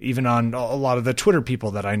thing, even on a lot of the Twitter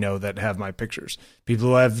people that I know that have my pictures. People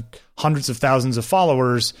who have hundreds of thousands of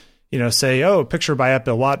followers, you know, say, oh, picture by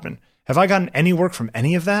 @Bill Wadman. Have I gotten any work from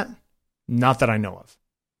any of that? Not that I know of,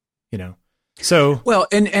 you know. So well,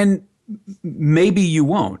 and maybe you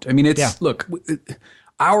won't. I mean, it's look,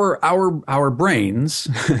 our brains,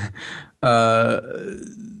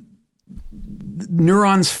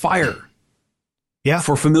 neurons fire. Yeah,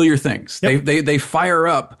 for familiar things. Yep. They fire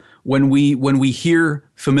up when we hear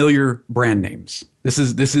familiar brand names. This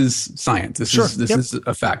is science. This is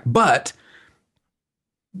a fact. But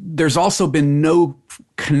there's also been no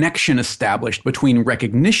connection established between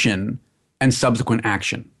recognition and subsequent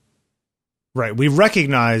action. Right. We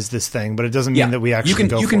recognize this thing, but it doesn't mean that we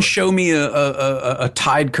actually you can show me a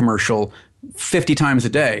Tide commercial 50 times a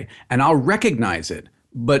day and I'll recognize it.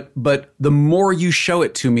 But the more you show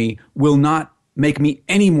it to me will not make me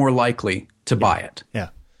any more likely to buy it. Yeah.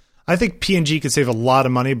 I think P&G could save a lot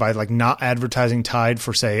of money by like not advertising Tide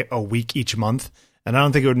for say a week each month. And I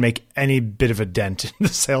don't think it would make any bit of a dent in the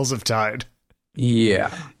sales of Tide.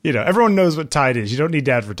 Yeah. You know, everyone knows what Tide is. You don't need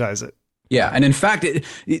to advertise it. Yeah, and in fact,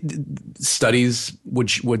 studies would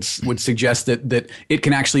suggest that it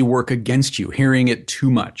can actually work against you, hearing it too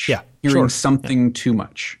much. Yeah, hearing something too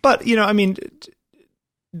much. But, you know, I mean,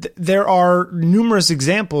 there are numerous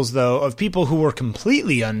examples, though, of people who were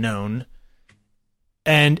completely unknown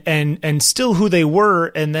and still who they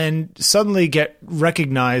were, and then suddenly get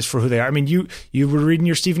recognized for who they are. I mean, you were reading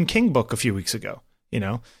your Stephen King book a few weeks ago. You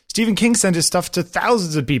know, Stephen King sent his stuff to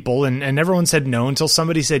thousands of people, and everyone said no until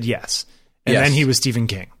somebody said yes. And then he was Stephen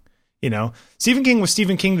King. You know, Stephen King was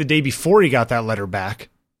Stephen King the day before he got that letter back.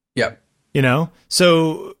 Yep. You know,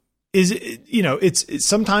 so it's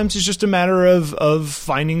sometimes it's just a matter of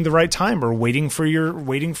finding the right time or waiting for your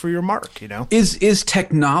mark. You know, is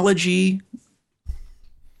technology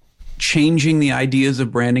changing the ideas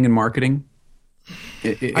of branding and marketing?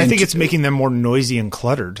 I think it's making them more noisy and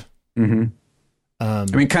cluttered. Mm-hmm. I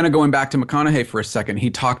mean, kind of going back to McConaughey for a second, he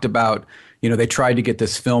talked about, you know, they tried to get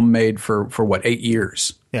this film made for what, 8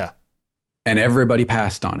 years. Yeah. And everybody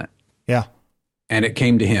passed on it. Yeah. And it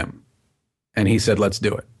came to him and he said, let's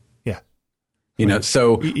do it. Yeah. You know,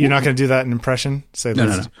 so you're not going to do that in impression? Say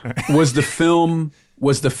no. Was the film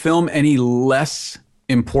any less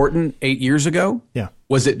important 8 years ago? Yeah.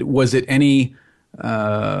 Was it any,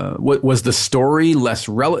 was the story less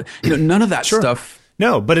relevant? You know, none of that stuff.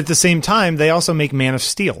 No, but at the same time, they also make Man of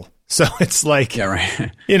Steel. So it's like, yeah,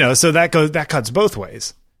 right. You know, so that cuts both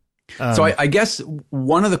ways. So I guess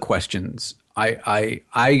one of the questions I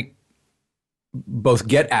both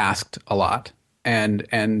get asked a lot and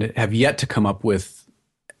have yet to come up with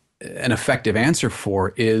an effective answer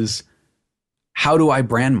for is, how do I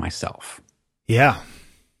brand myself? Yeah.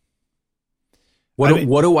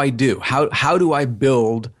 What do I do? How do I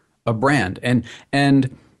build a brand?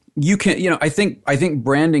 And you can, you know, I think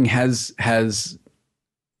branding has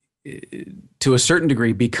to a certain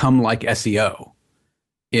degree become like SEO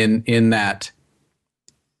in that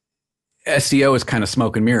SEO is kind of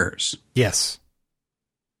smoke and mirrors. Yes.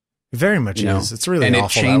 Very much is. It's really and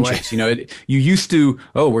awful it changes. That way. You know, you used to,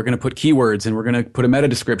 we're going to put keywords and we're going to put a meta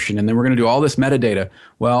description and then we're going to do all this metadata.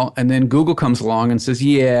 Well, and then Google comes along and says,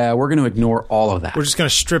 yeah, we're going to ignore all of that. We're just going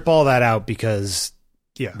to strip all that out because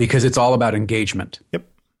it's all about engagement. Yep.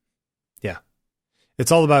 Yeah.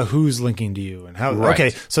 It's all about who's linking to you and how. Right.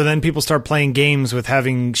 Okay, so then people start playing games with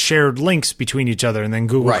having shared links between each other, and then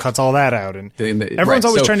Google cuts all that out. And everyone's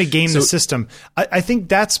always trying to game the system. I think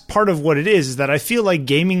that's part of what it is that I feel like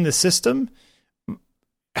gaming the system,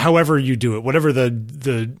 however you do it, whatever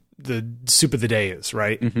the soup of the day is,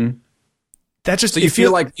 right? Mm-hmm. That just you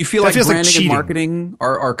feel like branding like and marketing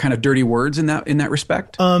are kind of dirty words in that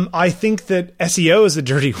respect. I think that SEO is a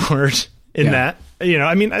dirty word in that. You know,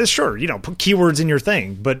 I mean, sure, you know, put keywords in your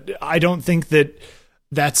thing, but I don't think that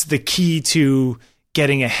that's the key to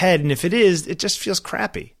getting ahead. And if it is, it just feels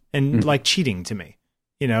crappy and like cheating to me,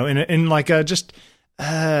 you know, and like there's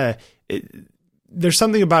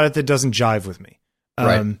something about it that doesn't jive with me.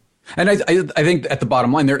 Right. And I think at the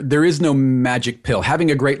bottom line, there is no magic pill.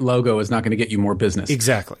 Having a great logo is not going to get you more business.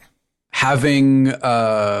 Exactly. Having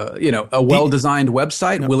a well-designed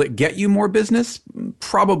website, will it get you more business?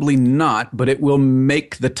 Probably not, but it will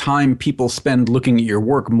make the time people spend looking at your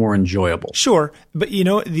work more enjoyable. Sure, but you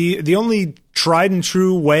know, the only tried and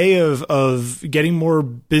true way of getting more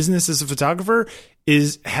business as a photographer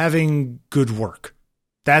is having good work.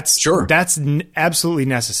 That's Sure. That's absolutely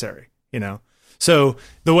necessary, you know. So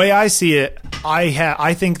the way I see it,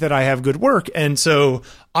 I think that I have good work, and so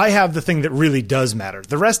I have the thing that really does matter.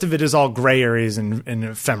 The rest of it is all gray areas and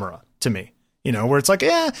ephemera to me. You know, where it's like,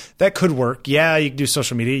 yeah, that could work. Yeah, you could do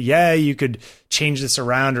social media. Yeah, you could change this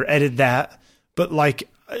around or edit that. But like,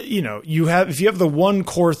 you know, if you have the one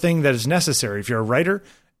core thing that is necessary, if you're a writer,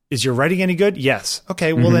 is your writing any good? Yes.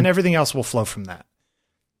 Okay, well then everything else will flow from that.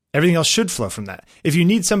 Everything else should flow from that. If you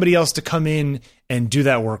need somebody else to come in and do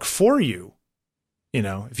that work for you, you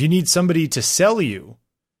know, if you need somebody to sell you,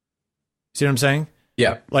 see what I'm saying?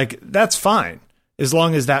 Yeah. Like, that's fine. As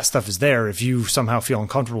long as that stuff is there, if you somehow feel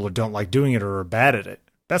uncomfortable or don't like doing it or are bad at it,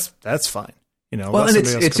 that's fine. You know, well, and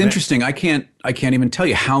it's interesting. I can't even tell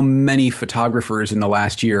you how many photographers in the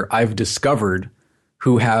last year I've discovered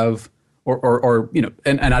who have, or you know,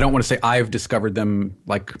 and I don't want to say I've discovered them,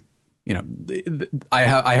 like, you know, I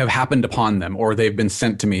have happened upon them, or they've been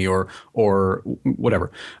sent to me, or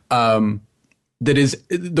whatever. That is,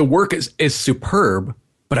 the work is superb,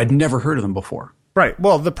 but I'd never heard of them before. Right.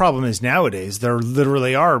 Well, the problem is nowadays there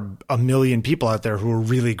literally are a million people out there who are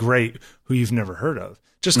really great who you've never heard of,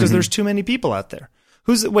 just because there's too many people out there.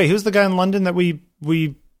 Who's the guy in London that we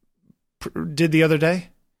did the other day?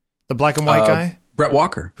 The black and white guy? Brett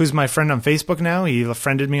Walker. Who's my friend on Facebook now. He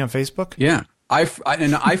friended me on Facebook. Yeah. I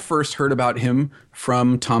first heard about him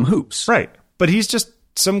from Tom Hoops. Right. But he's just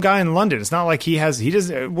some guy in London. It's not like we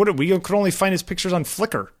could only find his pictures on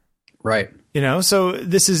Flickr. Right. You know, so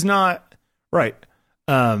this is not right.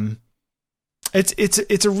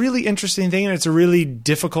 It's a really interesting thing, and it's a really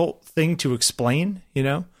difficult thing to explain, you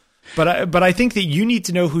know, but I think that you need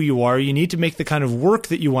to know who you are. You need to make the kind of work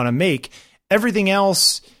that you want to make. Everything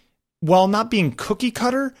else, while not being cookie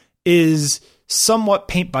cutter, is somewhat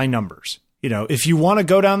paint by numbers. You know, if you want to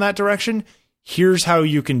go down that direction, here's how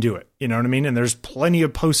you can do it. You know what I mean? And there's plenty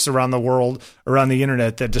of posts around the world, around the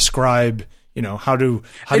internet, that describe, you know, how to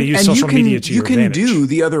use social media to your advantage. You can do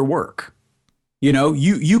the other work. You know,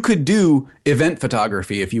 you could do event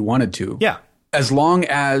photography if you wanted to. Yeah. As long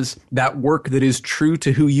as that work that is true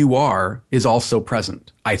to who you are is also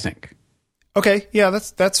present, I think. Okay. Yeah,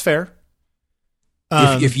 that's fair.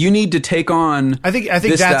 If you need to take on, I think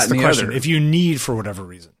that's the question. Other. If you need, for whatever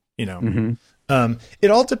reason, you know, it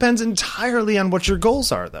all depends entirely on what your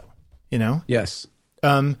goals are, though. You know. Yes.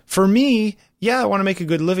 For me, yeah, I want to make a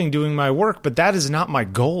good living doing my work, but that is not my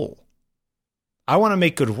goal. I want to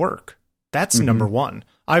make good work. That's number one.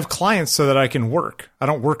 I have clients so that I can work. I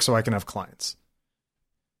don't work so I can have clients.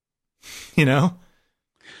 You know?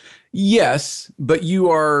 Yes, but you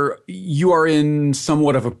are in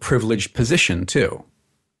somewhat of a privileged position too.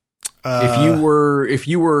 If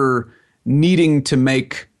you were needing to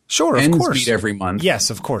make ends meet every month.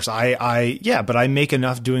 Yes, of course. but I make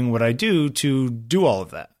enough doing what I do to do all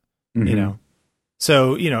of that. You know?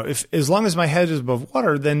 So, you know, if as long as my head is above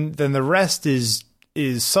water, then the rest is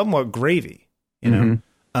somewhat gravy, you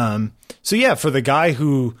know? So yeah, for the guy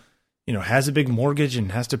who, you know, has a big mortgage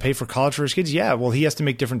and has to pay for college for his kids. Yeah. Well, he has to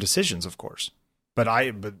make different decisions, of course, but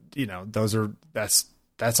you know, that's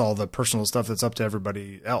all the personal stuff that's up to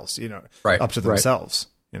everybody else, you know, up to themselves,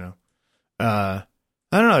 you know? I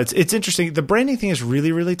don't know. It's interesting. The branding thing is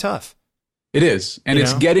really, really tough. It is. And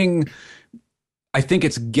I think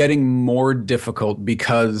it's getting more difficult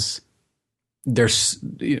because there's,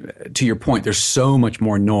 to your point, there's so much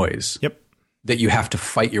more noise. Yep. That you have to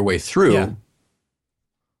fight your way through.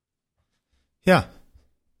 Yeah.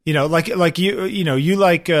 You know, like you like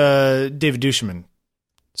David Duchovny,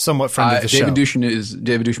 somewhat friend of the show.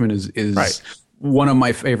 David Duchovny is one of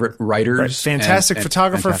my favorite writers. Right. Fantastic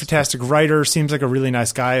photographer, fantastic writer. Seems like a really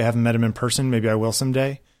nice guy. I haven't met him in person. Maybe I will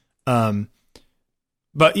someday.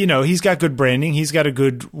 But you know, he's got good branding. He's got a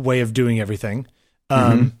good way of doing everything.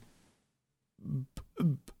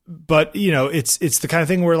 But you know, it's the kind of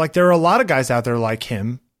thing where like there are a lot of guys out there like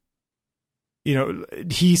him. You know,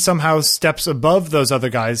 he somehow steps above those other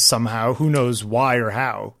guys somehow. Who knows why or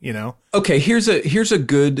how? You know. Okay, here's a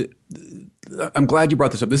good. I'm glad you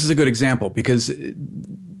brought this up. This is a good example because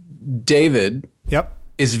David. Yep.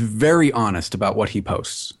 Is very honest about what he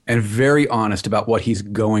posts and very honest about what he's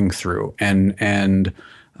going through and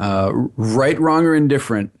right, wrong, or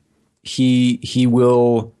indifferent, he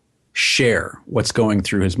will share what's going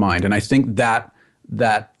through his mind. And I think that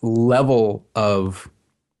level of,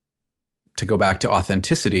 to go back to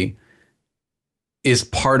authenticity, is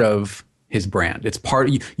part of his brand. It's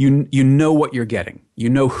part, you know what you're getting. You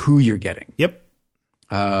know who you're getting. Yep.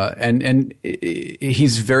 And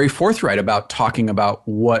he's very forthright about talking about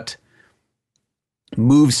what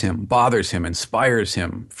moves him, bothers him, inspires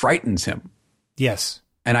him, frightens him. Yes.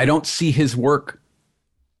 And I don't see his work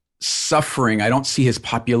suffering. I don't see his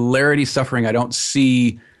popularity suffering. I don't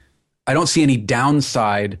see any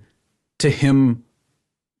downside to him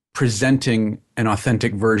presenting an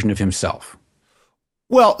authentic version of himself.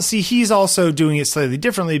 Well, see, he's also doing it slightly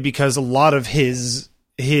differently because a lot of his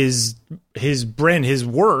brand, his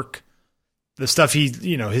work, the stuff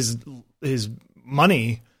his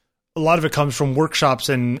money, a lot of it comes from workshops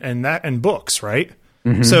and books, right?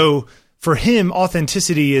 Mm-hmm. So for him,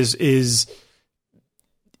 authenticity is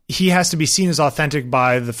he has to be seen as authentic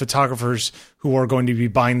by the photographers who are going to be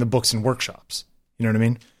buying the books and workshops. You know what I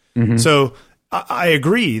mean? Mm-hmm. So I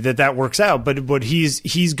agree that works out, but what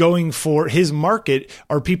he's going for, his market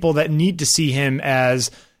are people that need to see him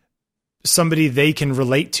as somebody they can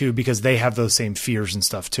relate to because they have those same fears and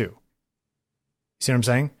stuff too. See what I'm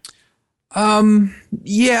saying?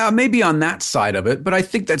 Yeah, maybe on that side of it, but I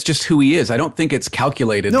think that's just who he is. I don't think it's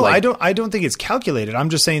calculated. No, I don't think it's calculated. I'm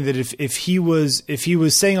just saying that if he was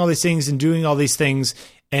saying all these things and doing all these things,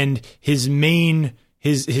 and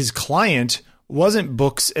his client wasn't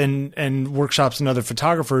books and workshops and other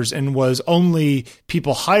photographers, and was only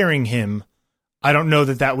people hiring him, I don't know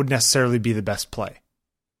that would necessarily be the best play.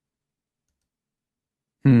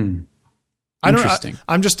 Interesting.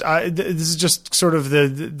 This is just sort of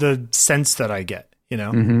the sense that I get, you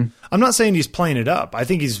know. Mm-hmm. I'm not saying he's playing it up. I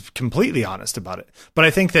think he's completely honest about it. But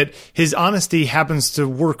I think that his honesty happens to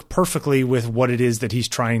work perfectly with what it is that he's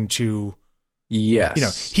trying to.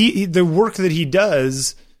 Yes. You know, the work that he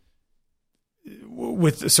does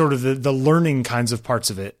with sort of the learning kinds of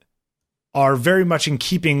parts of it are very much in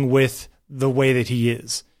keeping with the way that he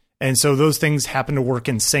is. And so those things happen to work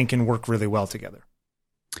in sync and work really well together.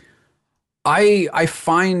 I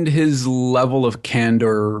find his level of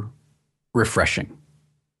candor refreshing.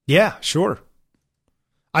 Yeah, sure.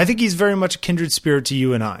 I think he's very much a kindred spirit to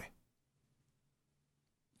you and I.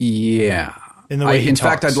 Yeah. In the way he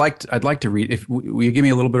talks. fact, I'd like to read. Will you give me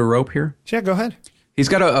a little bit of rope here? Yeah, go ahead. He's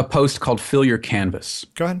got a post called "Fill Your Canvas."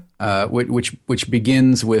 Go ahead. Which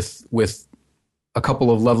begins with a couple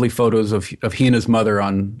of lovely photos of he and his mother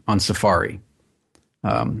on safari,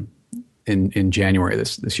 in January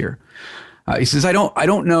this year. He says, I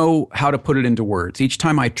don't know how to put it into words. Each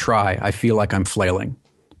time I try, I feel like I'm flailing.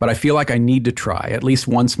 But I feel like I need to try at least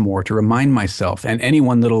once more to remind myself and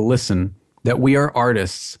anyone that'll listen that we are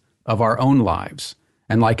artists of our own lives.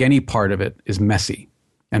 And like any part of it is messy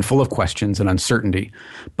and full of questions and uncertainty.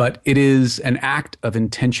 But it is an act of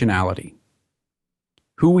intentionality.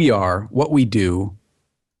 Who we are, what we do,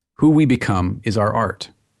 who we become is our art.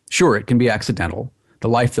 Sure, it can be accidental. The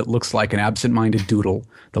life that looks like an absent-minded doodle,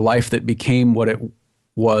 the life that became what it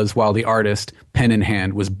was while the artist, pen in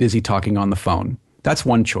hand, was busy talking on the phone. That's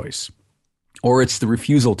one choice. Or it's the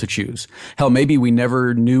refusal to choose. Hell, maybe we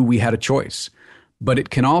never knew we had a choice. But it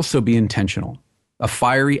can also be intentional, a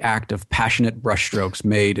fiery act of passionate brushstrokes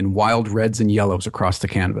made in wild reds and yellows across the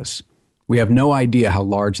canvas. We have no idea how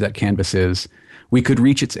large that canvas is. We could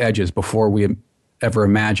reach its edges before we ever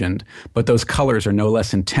imagined, but those colors are no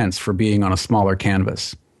less intense for being on a smaller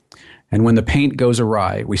canvas. And when the paint goes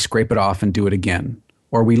awry, we scrape it off and do it again,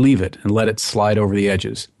 or we leave it and let it slide over the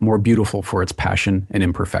edges, more beautiful for its passion and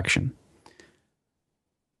imperfection.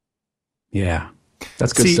 Yeah,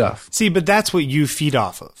 that's good stuff. See, but that's what you feed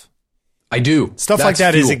off of. I do. Stuff like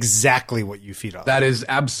that fuel. Is exactly what you feed off. That is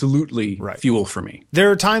absolutely fuel for me.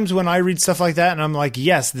 There are times when I read stuff like that and I'm like,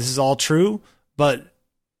 yes, this is all true, but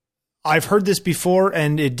I've heard this before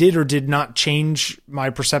and it did or did not change my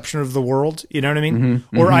perception of the world. You know what I mean?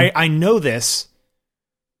 Mm-hmm, or I know this.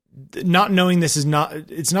 Not knowing this is not,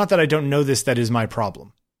 it's not that I don't know this that is my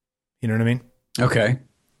problem. You know what I mean? Okay.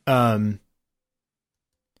 And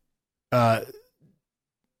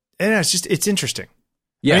it's interesting.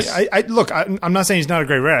 Yes. I'm not saying he's not a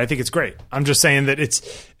great writer. I think it's great. I'm just saying that it's,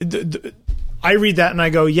 I read that and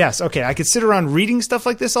I go, yes, okay, I could sit around reading stuff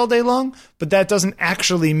like this all day long, but that doesn't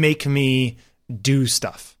actually make me do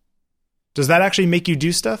stuff. Does that actually make you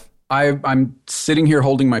do stuff? I'm sitting here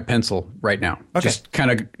holding my pencil right now. Okay. Just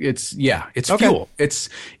kind of, it's okay. Fuel.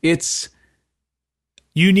 It's.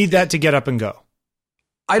 You need that to get up and go.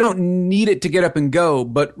 I don't need it to get up and go,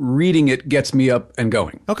 but reading it gets me up and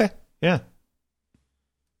going. Okay. Yeah.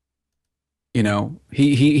 You know,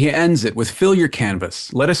 he ends it with fill your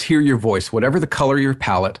canvas. Let us hear your voice, whatever the color your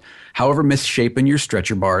palette, however misshapen your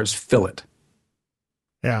stretcher bars, fill it.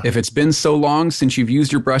 Yeah. If it's been so long since you've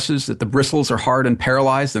used your brushes that the bristles are hard and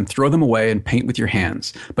paralyzed, then throw them away and paint with your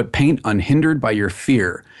hands. But paint unhindered by your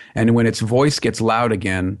fear. And when its voice gets loud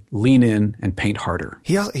again, lean in and paint harder.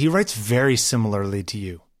 He writes very similarly to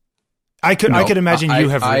you. I could imagine you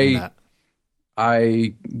have written that.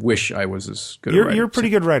 I wish I was as good a writer. You're a pretty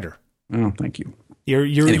good writer. Oh, thank you.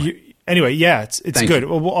 Anyway, yeah, it's Thank good. you.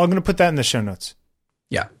 Well, I'm going to put that in the show notes.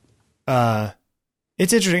 Yeah.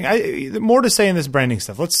 It's interesting. More to say in this branding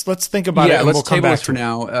stuff. Let's think about it. Yeah, And let's we'll come table back this for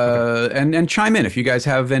now, and chime in if you guys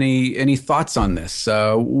have any thoughts on this.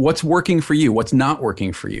 What's working for you? What's not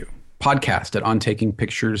working for you? Podcast at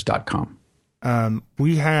ontakingpictures.com.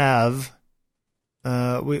 We have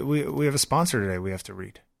we have a sponsor today. We have to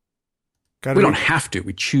read. We don't have to.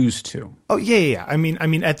 We choose to. Oh yeah. I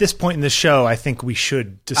mean, at this point in the show, I think we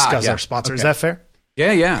should discuss our sponsor. Okay. Is that fair?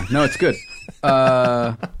 Yeah. No, it's good. You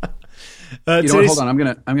know what? Hold on.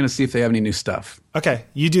 I'm gonna see if they have any new stuff. Okay,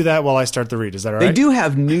 you do that while I start the read. Is that all right? They do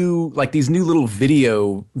have these new little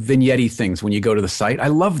video vignette things when you go to the site. I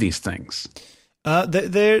love these things.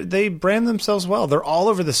 They brand themselves well. They're all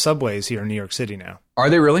over the subways here in New York City now. Are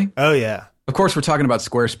they really? Oh yeah. Of course, we're talking about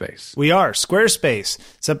Squarespace. We are. Squarespace.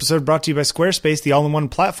 This episode brought to you by Squarespace, the all-in-one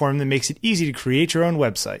platform that makes it easy to create your own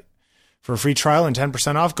website. For a free trial and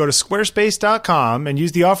 10% off, go to squarespace.com and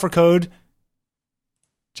use the offer code.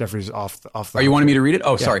 Jeffrey's off the. Are you wanting me to read it?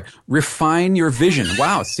 Oh, yeah. Sorry. Refine your vision.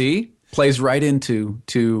 Wow. See, plays right into.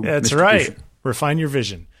 That's right. Refine your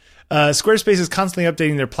vision. Squarespace is constantly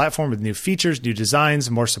updating their platform with new features, new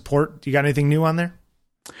designs, more support. You got anything new on there?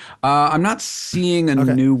 I'm not seeing a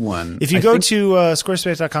new one. If you go to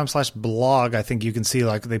squarespace.com/blog, I think you can see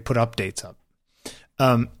they put updates up.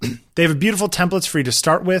 They have beautiful templates for you to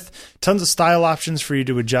start with, tons of style options for you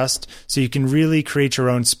to adjust, so you can really create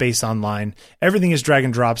your own space online. Everything is drag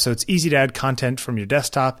and drop, so it's easy to add content from your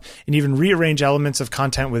desktop and even rearrange elements of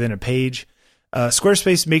content within a page.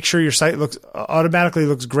 Squarespace makes sure your site automatically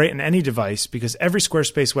looks great on any device because every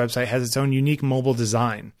Squarespace website has its own unique mobile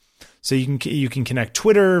design. So you can connect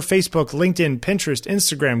Twitter, Facebook, LinkedIn, Pinterest,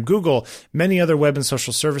 Instagram, Google, many other web and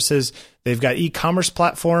social services. They've got e-commerce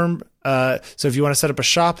platform. So if you want to set up a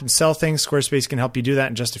shop and sell things, Squarespace can help you do that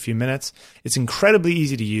in just a few minutes. It's incredibly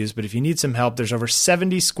easy to use, but if you need some help, there's over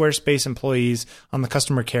 70 Squarespace employees on the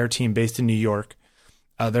customer care team based in New York.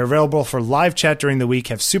 They're available for live chat during the week,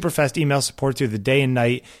 have super fast email support through the day and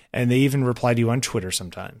night, and they even reply to you on Twitter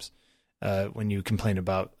sometimes when you complain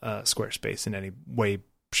about Squarespace in any way,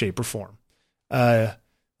 shape, or form.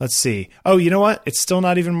 Let's see. Oh, you know what? It's still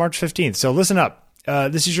not even March 15th. So listen up.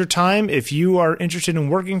 This is your time. If you are interested in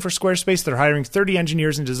working for Squarespace, they're hiring 30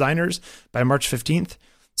 engineers and designers by March 15th.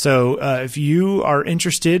 So if you are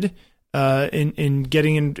interested in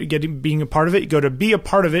being a part of it, you go to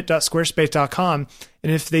beapartofit.squarespace.com.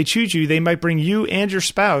 And if they choose you, they might bring you and your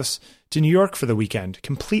spouse to New York for the weekend.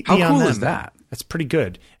 Completely on them. How cool is that? That's pretty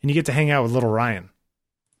good. And you get to hang out with little Ryan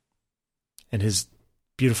and his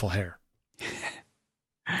beautiful hair.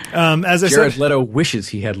 As I Jared said, Leto wishes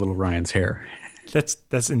he had little Ryan's hair.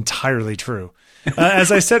 That's entirely true.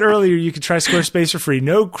 As I said earlier, you can try Squarespace for free,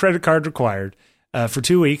 no credit card required, for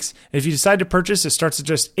 2 weeks. And if you decide to purchase, it starts at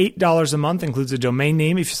just $8 a month, includes a domain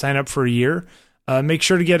name if you sign up for a year. Make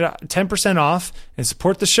sure to get 10% off and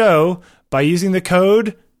support the show by using the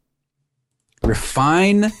code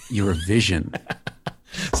Refine Your Vision.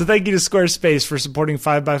 So thank you to Squarespace for supporting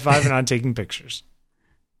 5x5 and on taking pictures.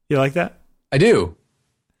 You like that? I do.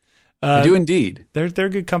 I do indeed. They're a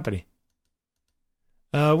good company.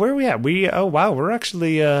 Where are we at? We're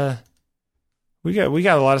actually we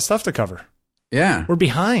got a lot of stuff to cover. Yeah. We're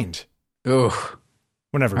behind. Oh.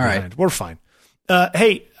 We're never All behind. right. We're fine.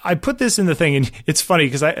 Hey, I put this in the thing, and it's funny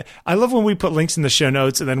because I love when we put links in the show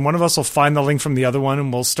notes, and then one of us will find the link from the other one,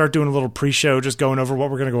 and we'll start doing a little pre-show, just going over what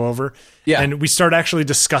we're going to go over. Yeah. And we start actually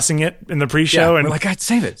discussing it in the pre-show. Yeah. And we're like, God,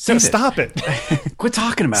 save it. Stop it. Quit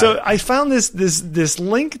talking about it. So I found this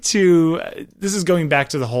link to, this is going back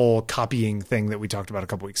to the whole copying thing that we talked about a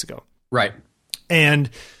couple weeks ago. Right. And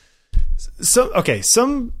so, okay,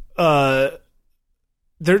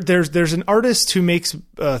 there's an artist who makes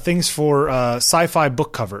things for sci-fi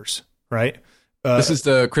book covers, right? This is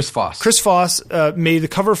the Chris Foss. Chris Foss made the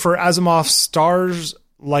cover for Asimov's Stars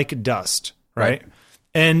Like Dust, right?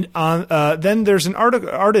 And then there's an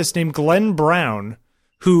artist named Glenn Brown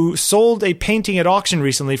who sold a painting at auction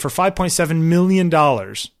recently for $5.7 million.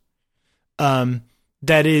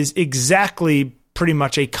 That is exactly pretty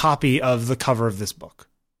much a copy of the cover of this book.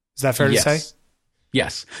 Is that fair to say?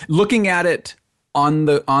 Yes. Looking at it on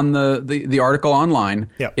the article online,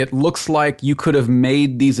 yep. It looks like you could have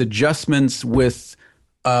made these adjustments with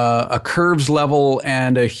a curves level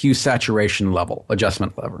and a hue saturation level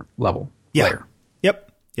adjustment level layer.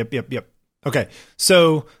 Yep. Okay,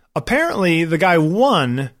 so apparently the guy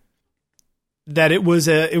won that it was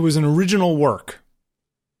an original work,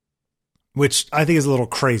 which I think is a little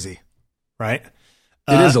crazy, right?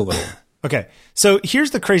 It is a little. Okay, so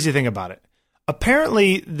here's the crazy thing about it.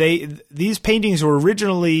 apparently these paintings were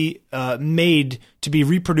originally made to be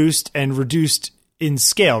reproduced and reduced in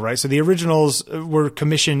scale, right? So the originals were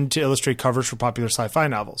commissioned to illustrate covers for popular sci-fi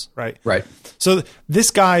novels, right? Right. So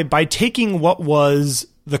this guy, by taking what was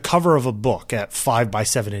the cover of a book at 5 by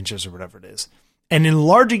 7 inches or whatever it is, and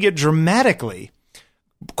enlarging it dramatically,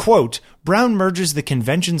 quote, Brown merges the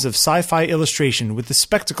conventions of sci-fi illustration with the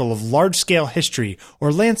spectacle of large-scale history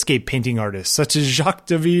or landscape painting artists such as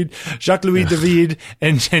Jacques-Louis David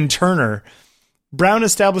and Turner. Brown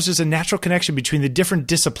establishes a natural connection between the different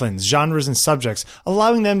disciplines, genres, and subjects,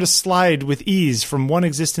 allowing them to slide with ease from one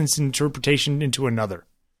existence interpretation into another.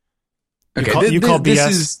 Okay, you call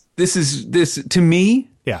BS? This to me.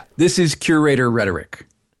 Yeah, this is curator rhetoric.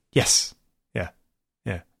 Yes. Yeah.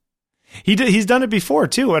 He's done it before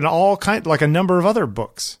too, and all kind like a number of other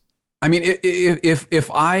books. I mean,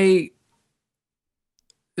 if I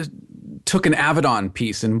took an Avedon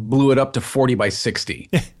piece and blew it up to 40 by 60.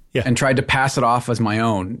 Yeah. And tried to pass it off as my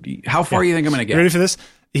own, how far do you think I'm going to get? You ready for this?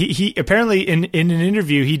 He apparently in an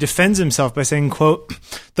interview he defends himself by saying, quote,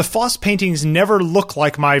 "The Foss paintings never look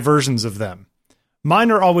like my versions of them.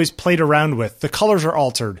 Mine are always played around with. The colors are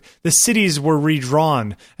altered. The cities were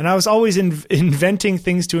redrawn, and I was always inventing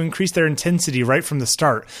things to increase their intensity right from the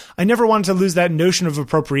start. I never wanted to lose that notion of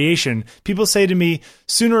appropriation. People say to me,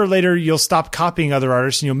 sooner or later you'll stop copying other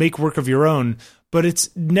artists and you'll make work of your own. But it's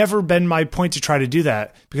never been my point to try to do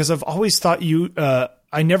that because I've always thought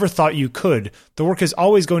I never thought you could. The work is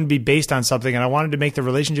always going to be based on something, and I wanted to make the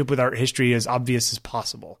relationship with art history as obvious as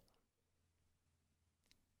possible."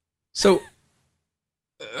 So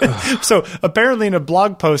apparently in a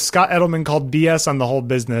blog post, Scott Edelman called BS on the whole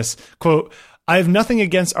business. Quote, "I have nothing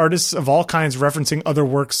against artists of all kinds referencing other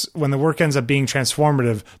works when the work ends up being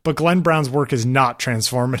transformative, but Glenn Brown's work is not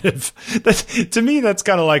transformative." To me, that's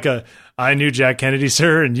kind of like I knew Jack Kennedy,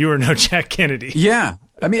 sir, and you are no Jack Kennedy. Yeah.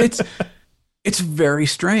 I mean, it's very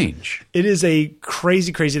strange. It is a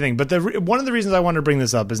crazy, crazy thing. But one of the reasons I wanted to bring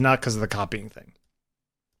this up is not because of the copying thing,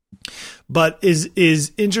 but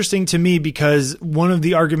is interesting to me because one of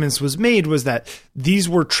the arguments was made was that these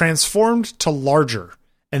were transformed to larger,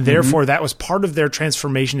 and therefore that was part of their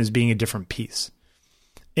transformation as being a different piece.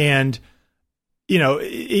 And, you know,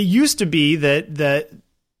 it used to be that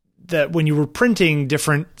when you were printing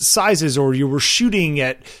different sizes or you were shooting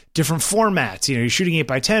at different formats, you know, you're shooting 8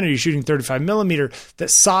 by 10 or you're shooting 35 millimeter, that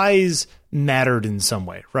size mattered in some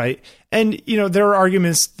way. Right. And, you know, there are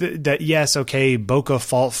arguments that yes, okay,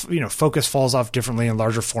 focus falls off differently in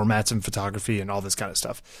larger formats and photography and all this kind of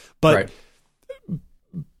stuff. But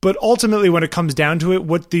ultimately, when it comes down to it,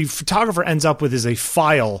 what the photographer ends up with is a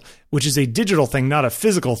file, which is a digital thing, not a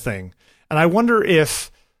physical thing. And I wonder if,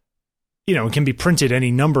 you know, it can be printed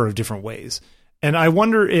any number of different ways. And I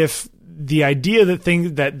wonder if the idea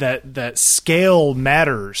that scale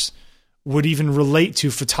matters would even relate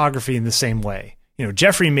to photography in the same way. You know,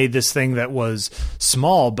 Jeffrey made this thing that was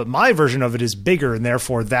small, but my version of it is bigger, and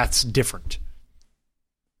therefore that's different.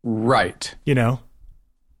 Right. You know?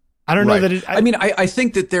 I don't know that it... I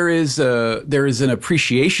think that there is an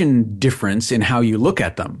appreciation difference in how you look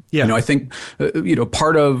at them. Yeah. You know, I think,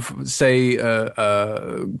 part of, say,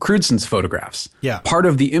 Crewdson's photographs. Yeah. Part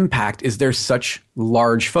of the impact is they're such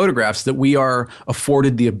large photographs that we are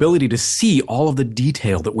afforded the ability to see all of the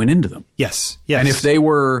detail that went into them. Yes. And if they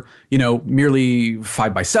were, merely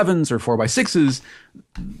 5x7s or 4x6s,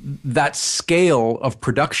 that scale of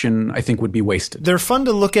production, I think, would be wasted. They're fun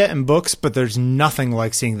to look at in books, but there's nothing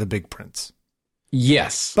like seeing the big prints.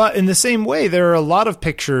 Yes. But in the same way, there are a lot of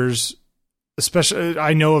pictures, especially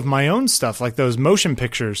I know of my own stuff, like those motion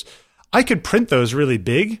pictures. I could print those really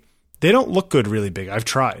big. They don't look good really big. I've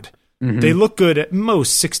tried. Mm-hmm. They look good at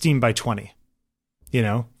most 16 by 20.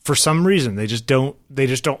 For some reason, they just don't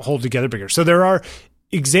hold together bigger. So there are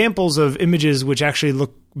examples of images which actually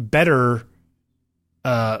look better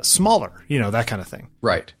smaller, that kind of thing.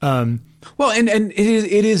 Right. Well, and it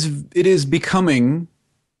is becoming,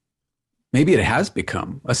 maybe it has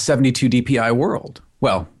become a 72 DPI world.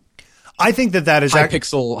 Well, I think that is high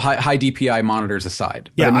DPI monitors aside.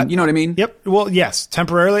 Yeah, you know what I mean? Yep. Well, yes,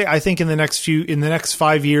 temporarily. I think in the next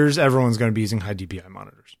 5 years, everyone's going to be using high DPI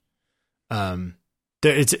monitors.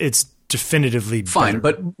 It's definitively fine,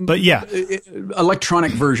 better. but yeah,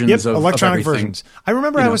 electronic versions of electronic everything. versions. I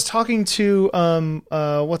remember I was talking to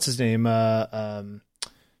what's his name,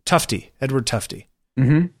 Tufte, Edward Tufte,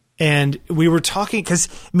 and we were talking because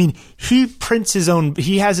he prints his own.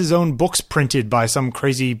 He has his own books printed by some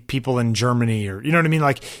crazy people in Germany, or you know what I mean.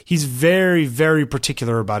 Like he's very, very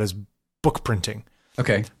particular about his book printing.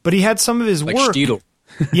 Okay, but he had some of his like work. Stiedel.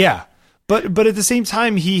 Yeah. But at the same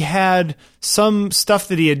time, he had some stuff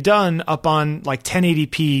that he had done up on like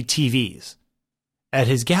 1080p TVs at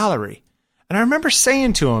his gallery. And I remember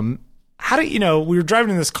saying to him, we were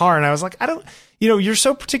driving in this car and I was like, you're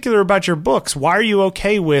so particular about your books. Why are you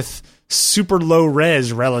okay with super low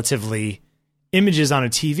res relatively images on a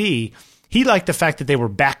TV? He liked the fact that they were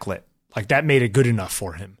backlit. Like that made it good enough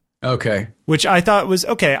for him. Okay. Which I thought was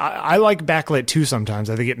okay. I like backlit too sometimes.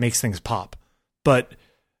 I think it makes things pop.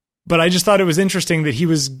 But I just thought it was interesting that he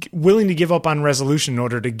was willing to give up on resolution in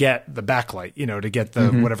order to get the backlight, to get the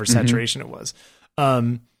whatever saturation it was.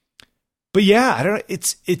 But yeah, I don't know.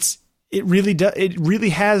 It really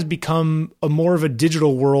has become more of a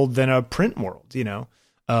digital world than a print world,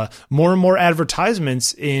 more and more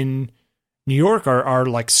advertisements in New York are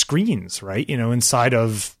like screens, right? Inside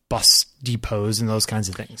of bus depots and those kinds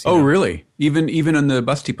of things. Oh, really? Even on the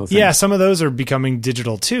bus depot thing? Yeah, some of those are becoming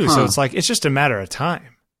digital too. So it's like, it's just a matter of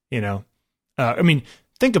time,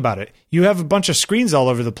 think about it. You have a bunch of screens all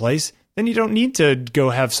over the place, then you don't need to go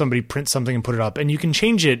have somebody print something and put it up. And you can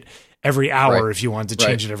change it every hour if you want to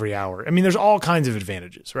change it every hour. There's all kinds of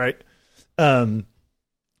advantages, right? So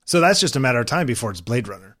that's just a matter of time before it's Blade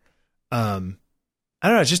Runner. I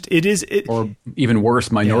don't know. Or even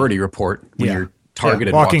worse, Minority Report when you're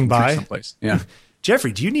targeted walking by someplace. Yeah.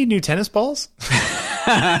 Jeffrey, do you need new tennis balls?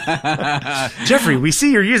 Jeffrey, we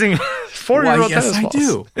see you're using 4-year-old tennis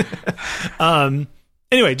balls. I do.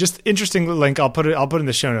 Anyway, just interesting link. I'll put in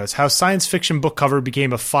the show notes. How science fiction book cover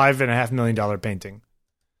became a $5.5 million painting.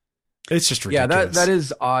 It's just ridiculous. Yeah, that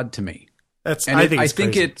is odd to me. I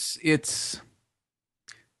think it's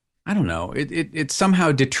I don't know. It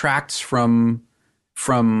somehow detracts from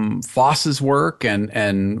Foss's work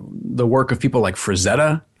and the work of people like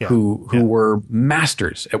Frazetta, who were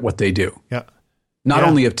masters at what they do. Yeah. Not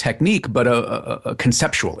only of technique, but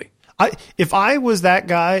conceptually. If I was that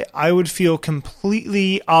guy, I would feel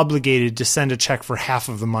completely obligated to send a check for half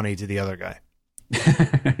of the money to the other guy.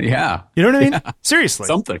 Yeah. You know what I mean? Yeah. Seriously.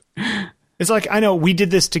 Something. It's like, I know we did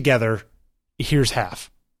this together. Here's half.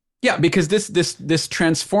 Yeah, because this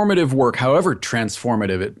transformative work, however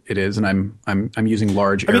transformative it is, and I'm using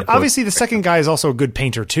large. Obviously, the second guy is also a good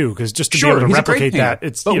painter too, because just to be able to replicate that,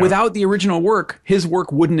 but without the original work, his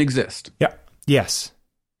work wouldn't exist. Yeah. Yes.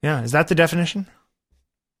 Yeah. Is that the definition?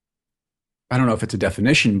 I don't know if it's a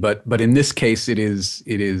definition, but in this case, it is.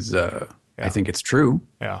 I think it's true.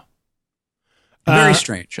 Yeah. Very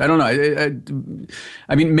strange. I don't know.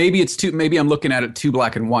 Maybe I'm looking at it too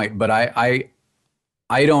black and white, but I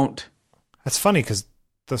don't. That's funny because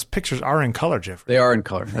those pictures are in color, Jeffrey. They are in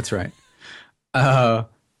color. That's right. I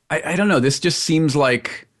don't know. This just seems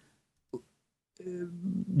like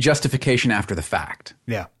justification after the fact.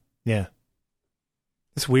 Yeah. Yeah.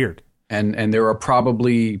 It's weird. And there are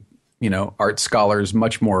probably, art scholars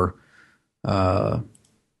much more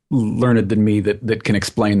learned than me that can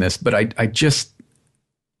explain this, but I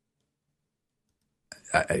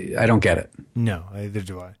don't get it. No, neither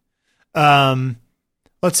do I.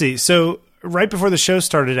 Let's see. So right before the show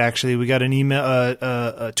started, actually, we got an email,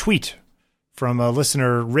 a tweet from a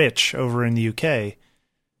listener, Rich, over in the UK,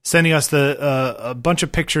 sending us a bunch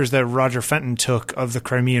of pictures that Roger Fenton took of the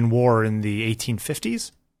Crimean War in the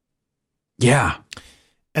 1850s. Yeah.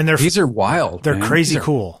 And these are wild. They're crazy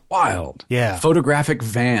cool. Wild. Yeah. Photographic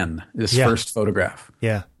van, first photograph.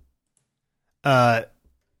 Yeah.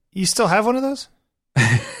 You still have one of those?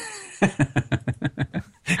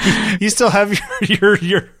 You still have your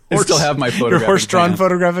I still have my photographic your horse-drawn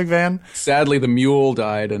photographic van? Sadly, the mule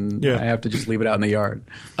died, and I have to just leave it out in the yard.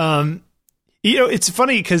 It's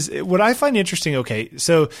funny because what I find interesting, okay,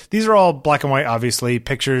 so these are all black and white, obviously,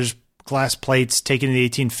 pictures, glass plates taken in the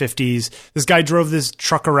 1850s. This guy drove this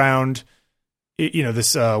truck around,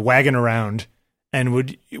 this wagon around, and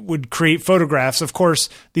would create photographs. Of course,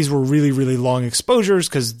 these were really, really long exposures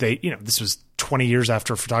because this was 20 years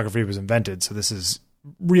after photography was invented. So this is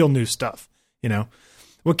real new stuff,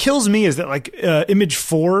 What kills me is that image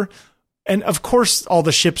 4, and of course all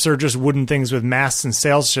the ships are just wooden things with masts and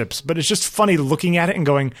sail ships, but it's just funny looking at it and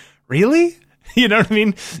going, really? You know what I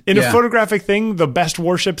mean? In a photographic thing, the best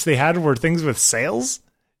warships they had were things with sails.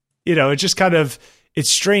 It's just it's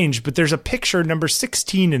strange, but there's a picture number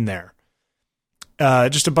 16 in there.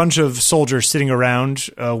 Just a bunch of soldiers sitting around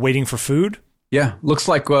waiting for food. Yeah, looks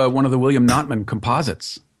like one of the William Notman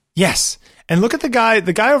composites. Yes, and look at the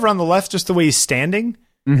guy over on the left, just the way he's standing.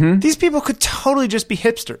 Mm-hmm. These people could totally just be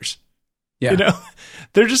hipsters. Yeah,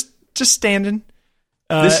 they're just standing.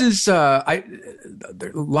 This is there's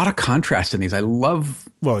a lot of contrast in these. I love.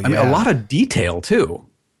 Well, yeah. A lot of detail too.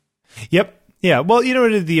 Yep. Yeah. Well,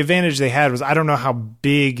 the advantage they had was I don't know how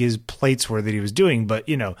big his plates were that he was doing, but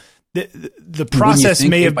the process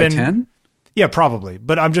may have been 10? Yeah, probably.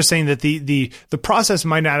 But I'm just saying that the process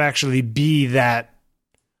might not actually be that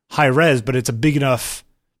high res, but it's a big enough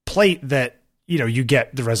plate that you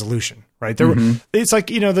get the resolution, right? It's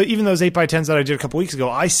like even those 8x10s that I did a couple weeks ago,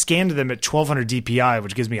 I scanned them at 1200 DPI,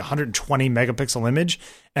 which gives me a 120 megapixel image,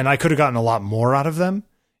 and I could have gotten a lot more out of them.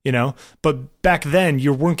 But back then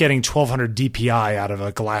you weren't getting 1200 DPI out of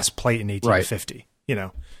a glass plate in 1850.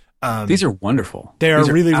 Right. These are wonderful. They are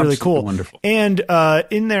really, really cool. Wonderful. And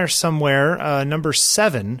in there somewhere, number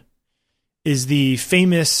 7 is the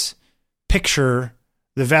famous picture,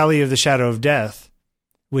 The Valley of the Shadow of Death,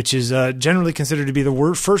 which is generally considered to be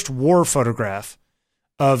the first war photograph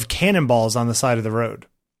of cannonballs on the side of the road.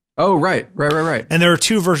 Oh, right. And there are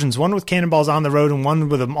 2 versions, one with cannonballs on the road and one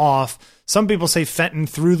with them off. Some people say Fenton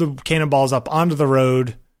threw the cannonballs up onto the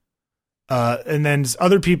road. And then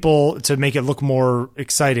other people, to make it look more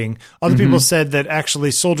exciting, other people said that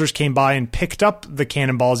actually soldiers came by and picked up the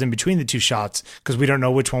cannonballs in between the 2 shots, because we don't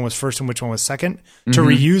know which one was first and which one was second, to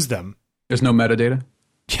reuse them. There's no metadata?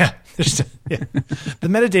 Yeah. The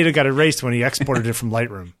metadata got erased when he exported it from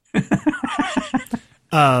Lightroom.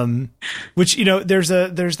 Which, there's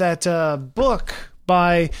that book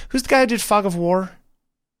by, who's the guy who did Fog of War?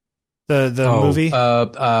 The movie?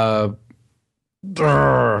 I'm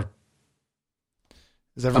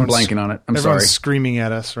blanking on it. I'm everyone's sorry. Screaming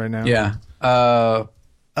at us right now. Yeah. The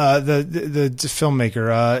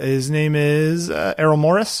filmmaker, his name is Errol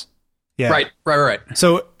Morris. Yeah. Right.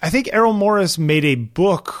 So I think Errol Morris made a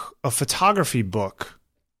photography book,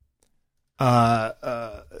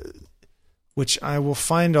 which I will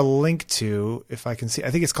find a link to if I can see.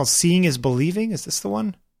 I think it's called Seeing is Believing. Is this the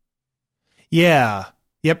one? Yeah.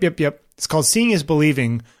 Yep. It's called Seeing is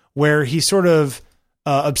Believing, where he sort of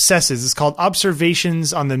obsesses. It's called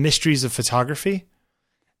Observations on the Mysteries of Photography.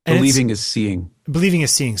 And Believing is seeing. Believing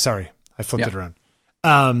is seeing. Sorry, I flipped it around.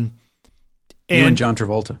 You and John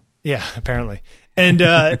Travolta. Yeah, apparently. And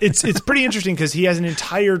it's pretty interesting because he has an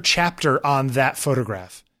entire chapter on that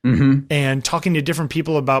photograph and talking to different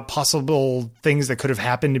people about possible things that could have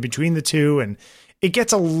happened in between the two. And it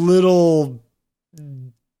gets a little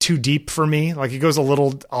too deep for me. Like, it goes a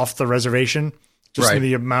little off the reservation just in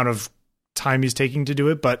the amount of time he's taking to do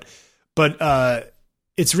it. But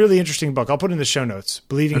it's a really interesting book. I'll put it in the show notes.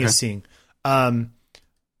 Believing is Seeing. But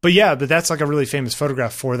that's like a really famous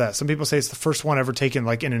photograph for that. Some people say it's the first one ever taken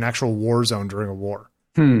like in an actual war zone during a war.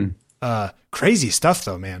 Crazy stuff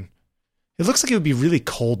though, man. It looks like it would be really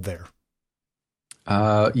cold there.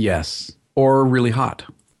 Yes. Or really hot.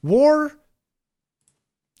 War?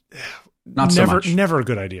 Not so much. Never a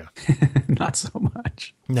good idea. Not so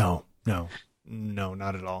much. No,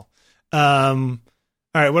 not at all. All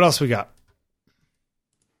right, what else we got?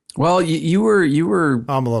 Well, you were.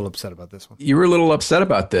 I'm a little upset about this one. You were a little upset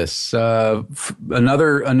about this.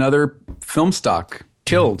 Another film stock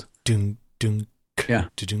killed. Dung, dung, yeah.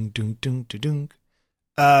 Dung, dung, dung, dung.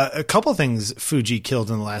 A couple things Fuji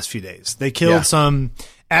killed in the last few days. They killed some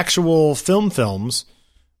actual films,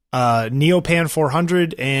 Neopan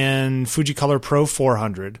 400 and Fujicolor Pro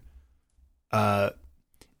 400.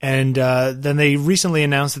 And then they recently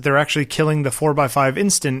announced that they're actually killing the 4x5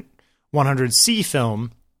 Instant 100C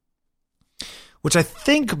film, which I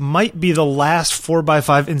think might be the last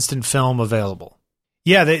 4x5 instant film available.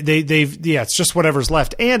 Yeah, it's just whatever's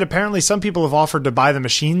left. And apparently some people have offered to buy the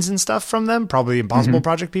machines and stuff from them, probably Impossible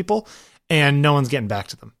Project people, and no one's getting back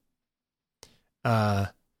to them.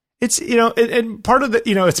 It's, and part of the,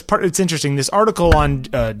 it's interesting. This article on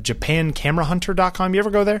JapanCameraHunter.com, you ever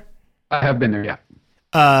go there? I have been there, yeah.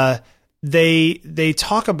 They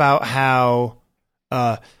talk about how,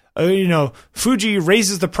 Fuji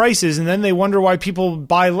raises the prices and then they wonder why people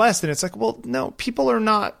buy less. And it's like, well, no, people are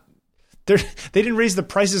not. They didn't raise the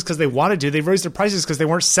prices because they wanted to. They raised the prices because they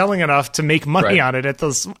weren't selling enough to make money on it at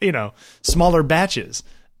those, smaller batches.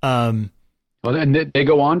 Well, and they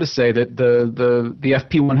go on to say that the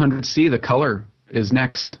FP100C, the color, is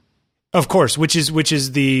next. Of course, which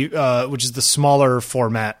is the smaller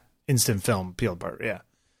format instant film peeled part. Yeah.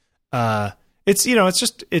 It's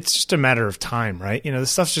just a matter of time, right?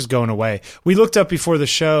 This stuff's just going away. We looked up before the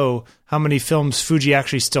show how many films Fuji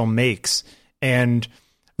actually still makes, and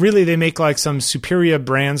really they make like some superior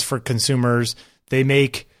brands for consumers. They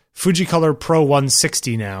make Fujicolor Pro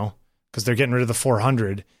 160 now because they're getting rid of the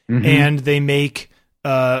 400, and they make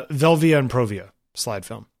Velvia and Provia slide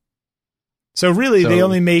film. So really, they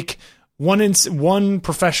only make one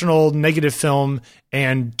professional negative film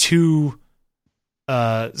and 2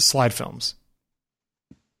 slide films.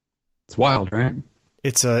 It's wild, right?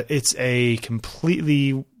 It's a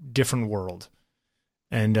completely different world.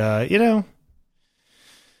 And,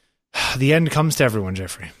 The end comes to everyone,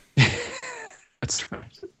 Jeffrey. That's right.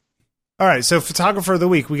 All right, so photographer of the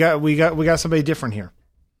week, we got somebody different here.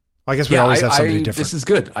 I guess we always have somebody different. This is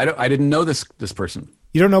good. I didn't know this person.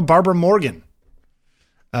 You don't know Barbara Morgan,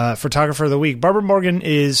 photographer of the week. Barbara Morgan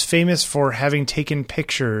is famous for having taken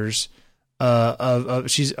pictures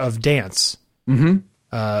of dance. Mm-hmm.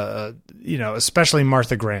 Especially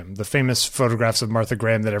Martha Graham, the famous photographs of Martha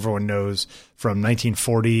Graham that everyone knows from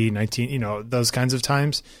 1940, those kinds of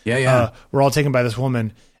times. Yeah. Were all taken by this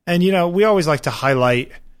woman. And, we always like to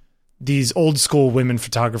highlight these old school women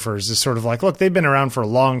photographers as sort of like, look, they've been around for a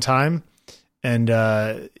long time. And,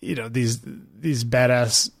 these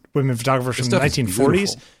badass women photographers from the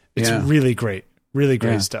 1940s. It's really great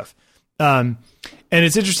stuff. And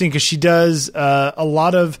it's interesting because she does a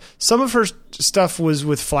lot of, some of her stuff was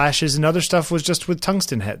with flashes and other stuff was just with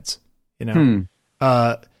tungsten heads,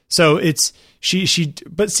 so it's,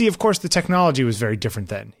 but see, of course the technology was very different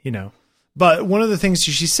then, but one of the things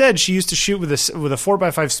she said, she used to shoot with a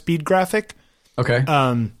 4x5 speed graphic. Okay.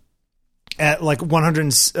 At like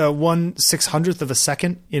 1/600th of a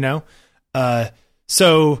second,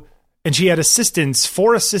 so, and she had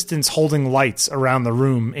 4 assistants holding lights around the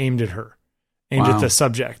room aimed at the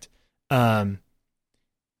subject.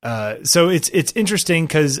 So it's interesting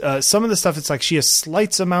because some of the stuff, it's like she has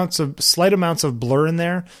slight amounts of blur in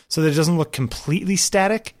there so that it doesn't look completely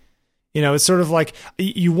static. It's sort of like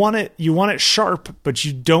you want it sharp, but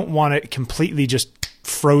you don't want it completely just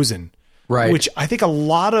frozen. Right. Which I think a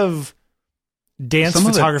lot of dance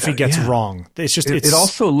photography gets wrong. It's just it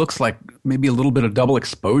also looks like maybe a little bit of double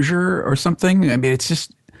exposure or something. I mean, it's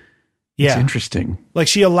just it's interesting. Like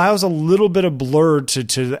she allows a little bit of blur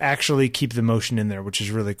to actually keep the motion in there, which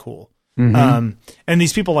is really cool. Mm-hmm. And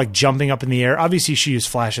these people like jumping up in the air. Obviously, she used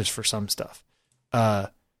flashes for some stuff,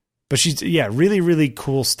 but she's really, really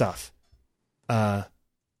cool stuff.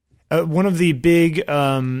 One of the big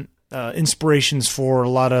inspirations for a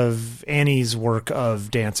lot of Annie's work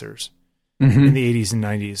of dancers in the 80s and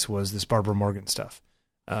 90s was this Barbara Morgan stuff.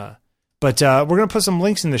 But we're going to put some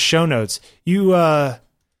links in the show notes.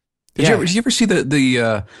 Did you ever see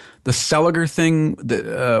the Seliger thing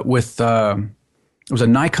that with it was a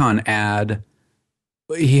Nikon ad?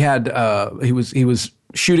 He had he was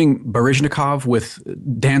shooting Baryshnikov with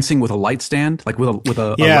dancing with a light stand, like with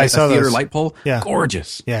a theater light pole. Yeah,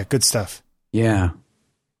 gorgeous. Yeah, good stuff. Yeah,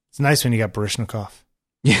 it's nice when you got Baryshnikov.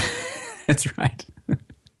 Yeah, that's right.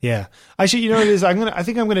 Yeah, I should. What it is? I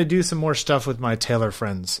think I'm gonna do some more stuff with my Taylor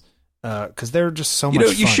friends because they're just so much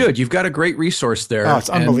fun. You should. You've got a great resource there. Oh, it's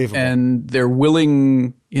unbelievable. And they're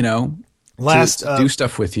willing, to do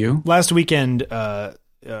stuff with you. Last weekend,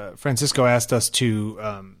 Francisco asked us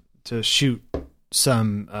to shoot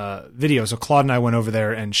some video. So Claude and I went over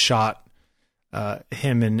there and shot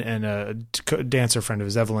him and a dancer friend of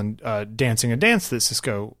his, Evelyn, dancing a dance that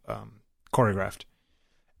Cisco choreographed.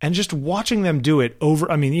 And just watching them do it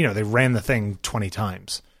they ran the thing 20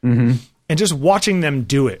 times. Mm-hmm. And just watching them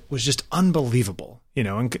do it was just unbelievable,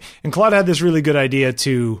 And Claude had this really good idea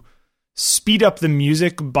to speed up the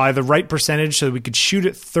music by the right percentage so that we could shoot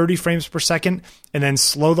at 30 frames per second and then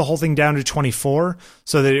slow the whole thing down to 24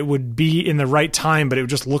 so that it would be in the right time, but it would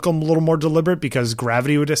just look a little more deliberate because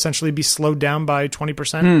gravity would essentially be slowed down by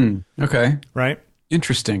 20%. Okay. Right?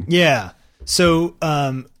 Interesting. Yeah. So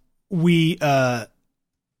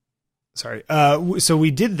so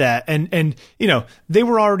we did that and they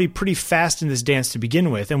were already pretty fast in this dance to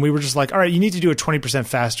begin with. And we were just like, all right, you need to do it 20%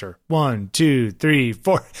 faster. 1, 2, 3,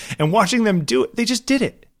 4. And watching them do it, they just did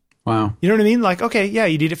it. Wow. You know what I mean? Like, okay, yeah,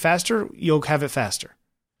 you need it faster. You'll have it faster.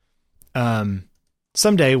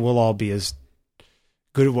 Someday we'll all be as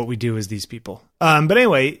good at what we do as these people. But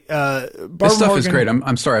anyway, Barbara this stuff Morgan, is great.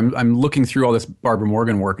 I'm sorry. I'm looking through all this Barbara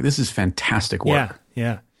Morgan work. This is fantastic work.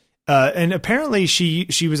 Yeah. And apparently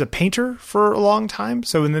she was a painter for a long time.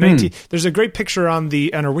 So in the there's a great picture on her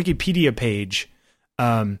Wikipedia page,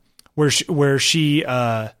 where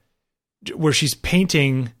she's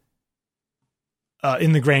painting,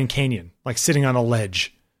 in the Grand Canyon, like sitting on a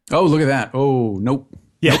ledge. Oh, look at that. Oh, nope.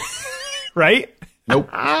 Yeah. Nope. Right? Nope.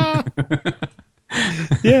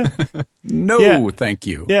 Yeah. No, thank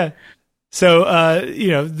you. Yeah. So,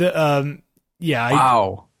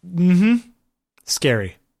 wow.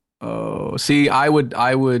 Scary. Oh, see, I would,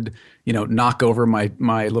 knock over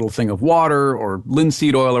my little thing of water or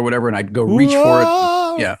linseed oil or whatever, and I'd go reach for it.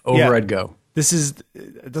 Yeah, I'd go.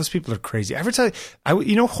 Those people are crazy. I ever tell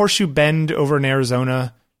you, Horseshoe Bend over in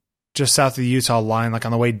Arizona, just south of the Utah line, like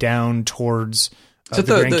on the way down towards the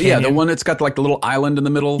Grand Canyon? The one that's got like the little island in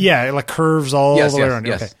the middle. Yeah, it like curves all the way around.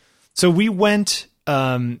 Yes. Okay. So we went,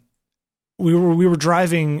 we were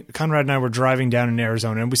driving, Conrad and I were driving down in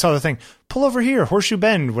Arizona, and we saw the thing, pull over here, Horseshoe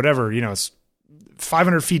Bend, whatever, it's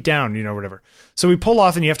 500 feet down, whatever. So we pull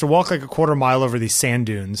off and you have to walk like a quarter mile over these sand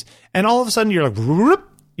dunes. And all of a sudden you're like, whoop,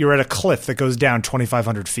 you're at a cliff that goes down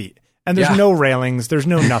 2,500 feet. And there's no railings. There's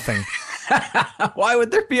no nothing. Why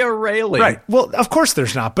would there be a railing? Right. Well, of course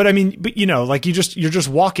there's not. But I mean, like you're just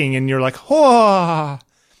walking and you're like, oh.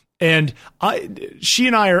 And she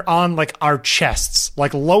and I are on like our chests,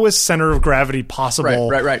 like lowest center of gravity possible.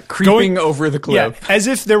 Right. Creeping over the cliff. Yeah, as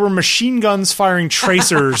if there were machine guns firing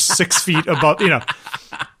tracers 6 feet above,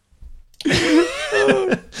 Nice.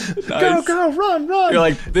 Go, run. You're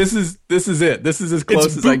like, this is it. This is as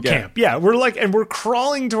close as I get. Camp. Yeah, we're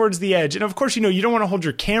crawling towards the edge. And of course, you don't want to hold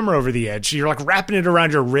your camera over the edge. So you're like wrapping it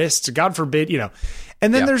around your wrist, God forbid,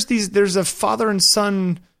 And then there's a father and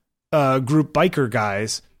son group biker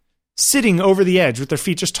guys sitting over the edge with their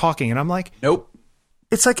feet just talking. And I'm like, nope.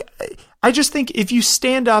 It's like, I just think if you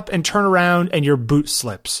stand up and turn around and your boot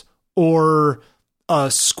slips, or a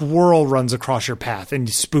squirrel runs across your path and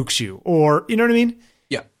spooks you, or, you know what I mean?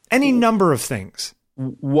 Yeah. Any number of things.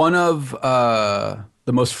 One of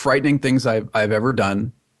the most frightening things I've ever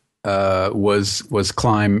done was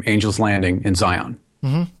climb Angel's Landing in Zion.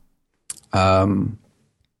 Mm-hmm.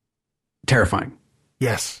 Terrifying.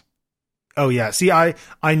 Yes. Oh, yeah. See, I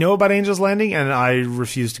know about Angel's Landing, and I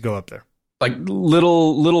refuse to go up there. Like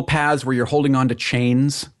little paths where you're holding on to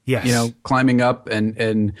chains. Yes. Climbing up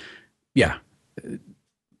and yeah.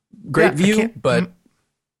 Great view, but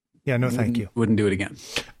yeah, no, thank you. Wouldn't do it again.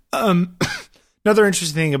 Another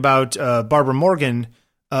interesting thing about Barbara Morgan,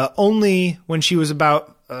 only when she was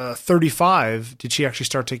about 35 did she actually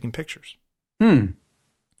start taking pictures.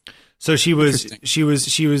 So she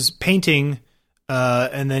was painting,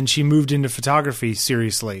 and then she moved into photography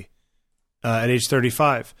seriously at age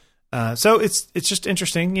 35. So it's just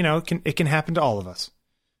interesting, it can happen to all of us.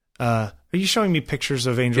 Are you showing me pictures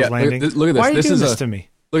of Angel's Landing? Look at this. Why are you doing this to me?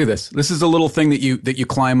 Look at this. This is a little thing that you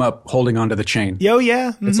climb up holding onto the chain. Oh,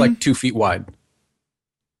 yeah. Mm-hmm. It's like 2 feet wide.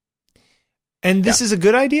 And this is a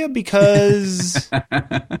good idea because...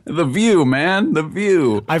 The view, man. The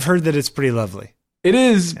view. I've heard that it's pretty lovely. It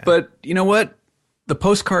is, but you know what? The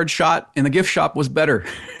postcard shot in the gift shop was better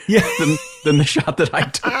than the shot that I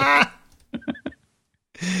took.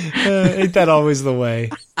 Ain't that always the way?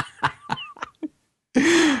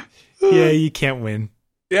 Yeah, you can't win.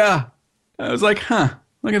 Yeah. I was like,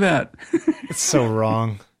 look at that. It's so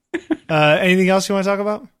wrong. Anything else you want to talk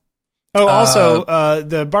about? Oh, also,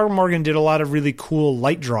 the Barbara Morgan did a lot of really cool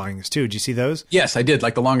light drawings, too. Did you see those? Yes, I did.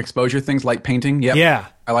 Like the long exposure things, light painting. Yep. Yeah.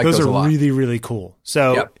 I like those a lot. Those are really, really cool.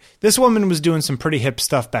 So this woman was doing some pretty hip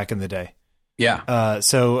stuff back in the day. Yeah.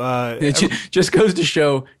 It just goes to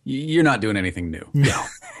show you're not doing anything new. No.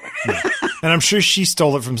 And I'm sure she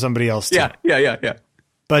stole it from somebody else, too. Yeah.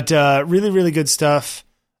 But really, really good stuff.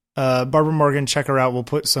 Barbara Morgan, check her out. We'll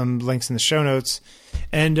put some links in the show notes.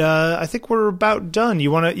 And I think we're about done.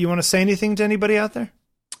 You want to say anything to anybody out there?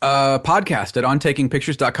 Podcast at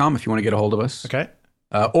ontakingpictures.com if you want to get a hold of us. Okay.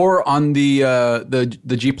 Or on the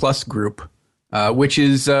G Plus group, which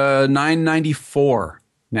is $9.94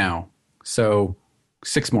 now. So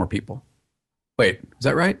 6 more people. Wait, is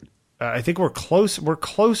that right? I think we're close. We're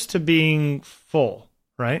close to being full,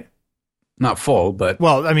 right? Not full, but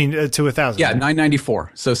well, I mean to 1,000. Yeah, right?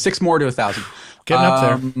 $9.94. So 6 more to 1,000. Getting up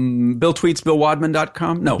there. Bill tweets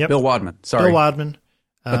BillWadman.com. No, Bill Wadman. Sorry, Bill Wadman.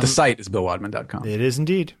 But the site is BillWadman.com. It is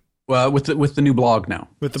indeed. Well, with the new blog now.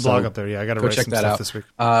 With the blog up there, yeah, I got to write check some that stuff out this week.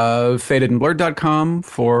 Fadedandblurred.com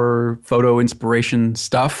for photo inspiration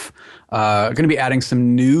stuff. Going to be adding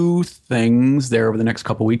some new things there over the next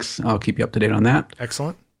couple weeks. I'll keep you up to date on that.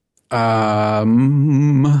 Excellent.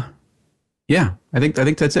 Yeah, I think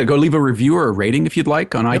that's it. Go leave a review or a rating if you'd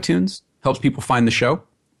like on iTunes. Helps people find the show.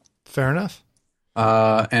 Fair enough.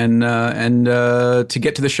 And to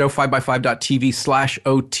get to the show,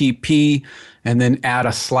 5by5.tv/OTP, and then add a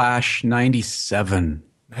 /97.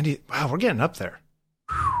 90. Wow, we're getting up there.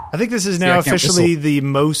 I think this is now officially the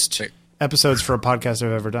most episodes for a podcast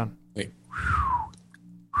I've ever done. Wait.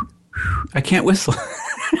 I can't whistle.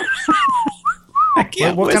 I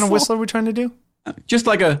can't what kind of whistle are we trying to do? Just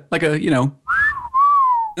like a no,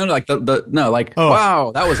 like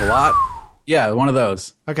wow, that was a lot. Yeah, one of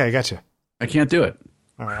those. Okay, I gotcha. I can't do it.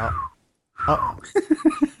 All right,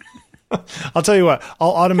 I'll tell you what.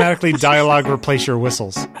 I'll automatically dialogue replace your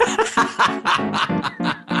whistles. How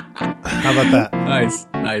about that? Nice.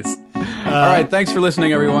 All right, thanks for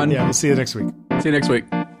listening, everyone. Yeah, we'll see you next week. See you next week.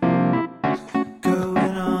 Going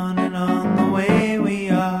on and on the way we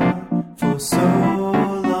are for so long.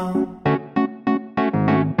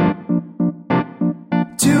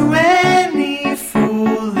 To any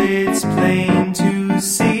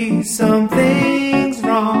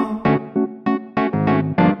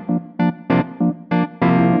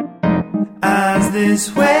this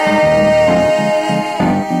way.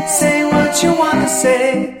 Say what you wanna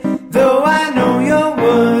say, though I know your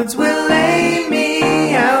words will lay me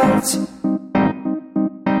out.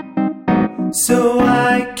 So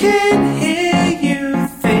I can hear you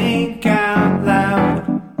think out loud,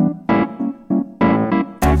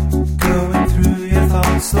 going through your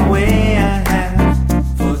thoughts the way I have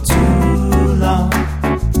for too long.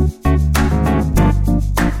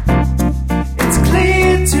 It's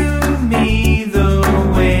clear to me the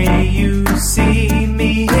way you see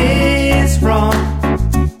me is wrong.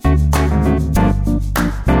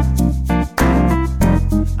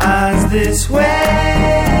 Eyes this way.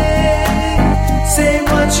 Say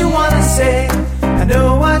what you wanna say. I know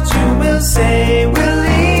what you will say will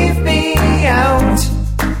leave me out,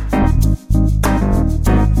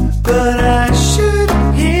 but I should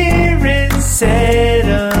hear it said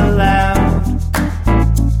aloud.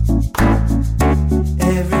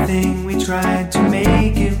 Everything we tried to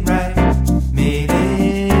make it right.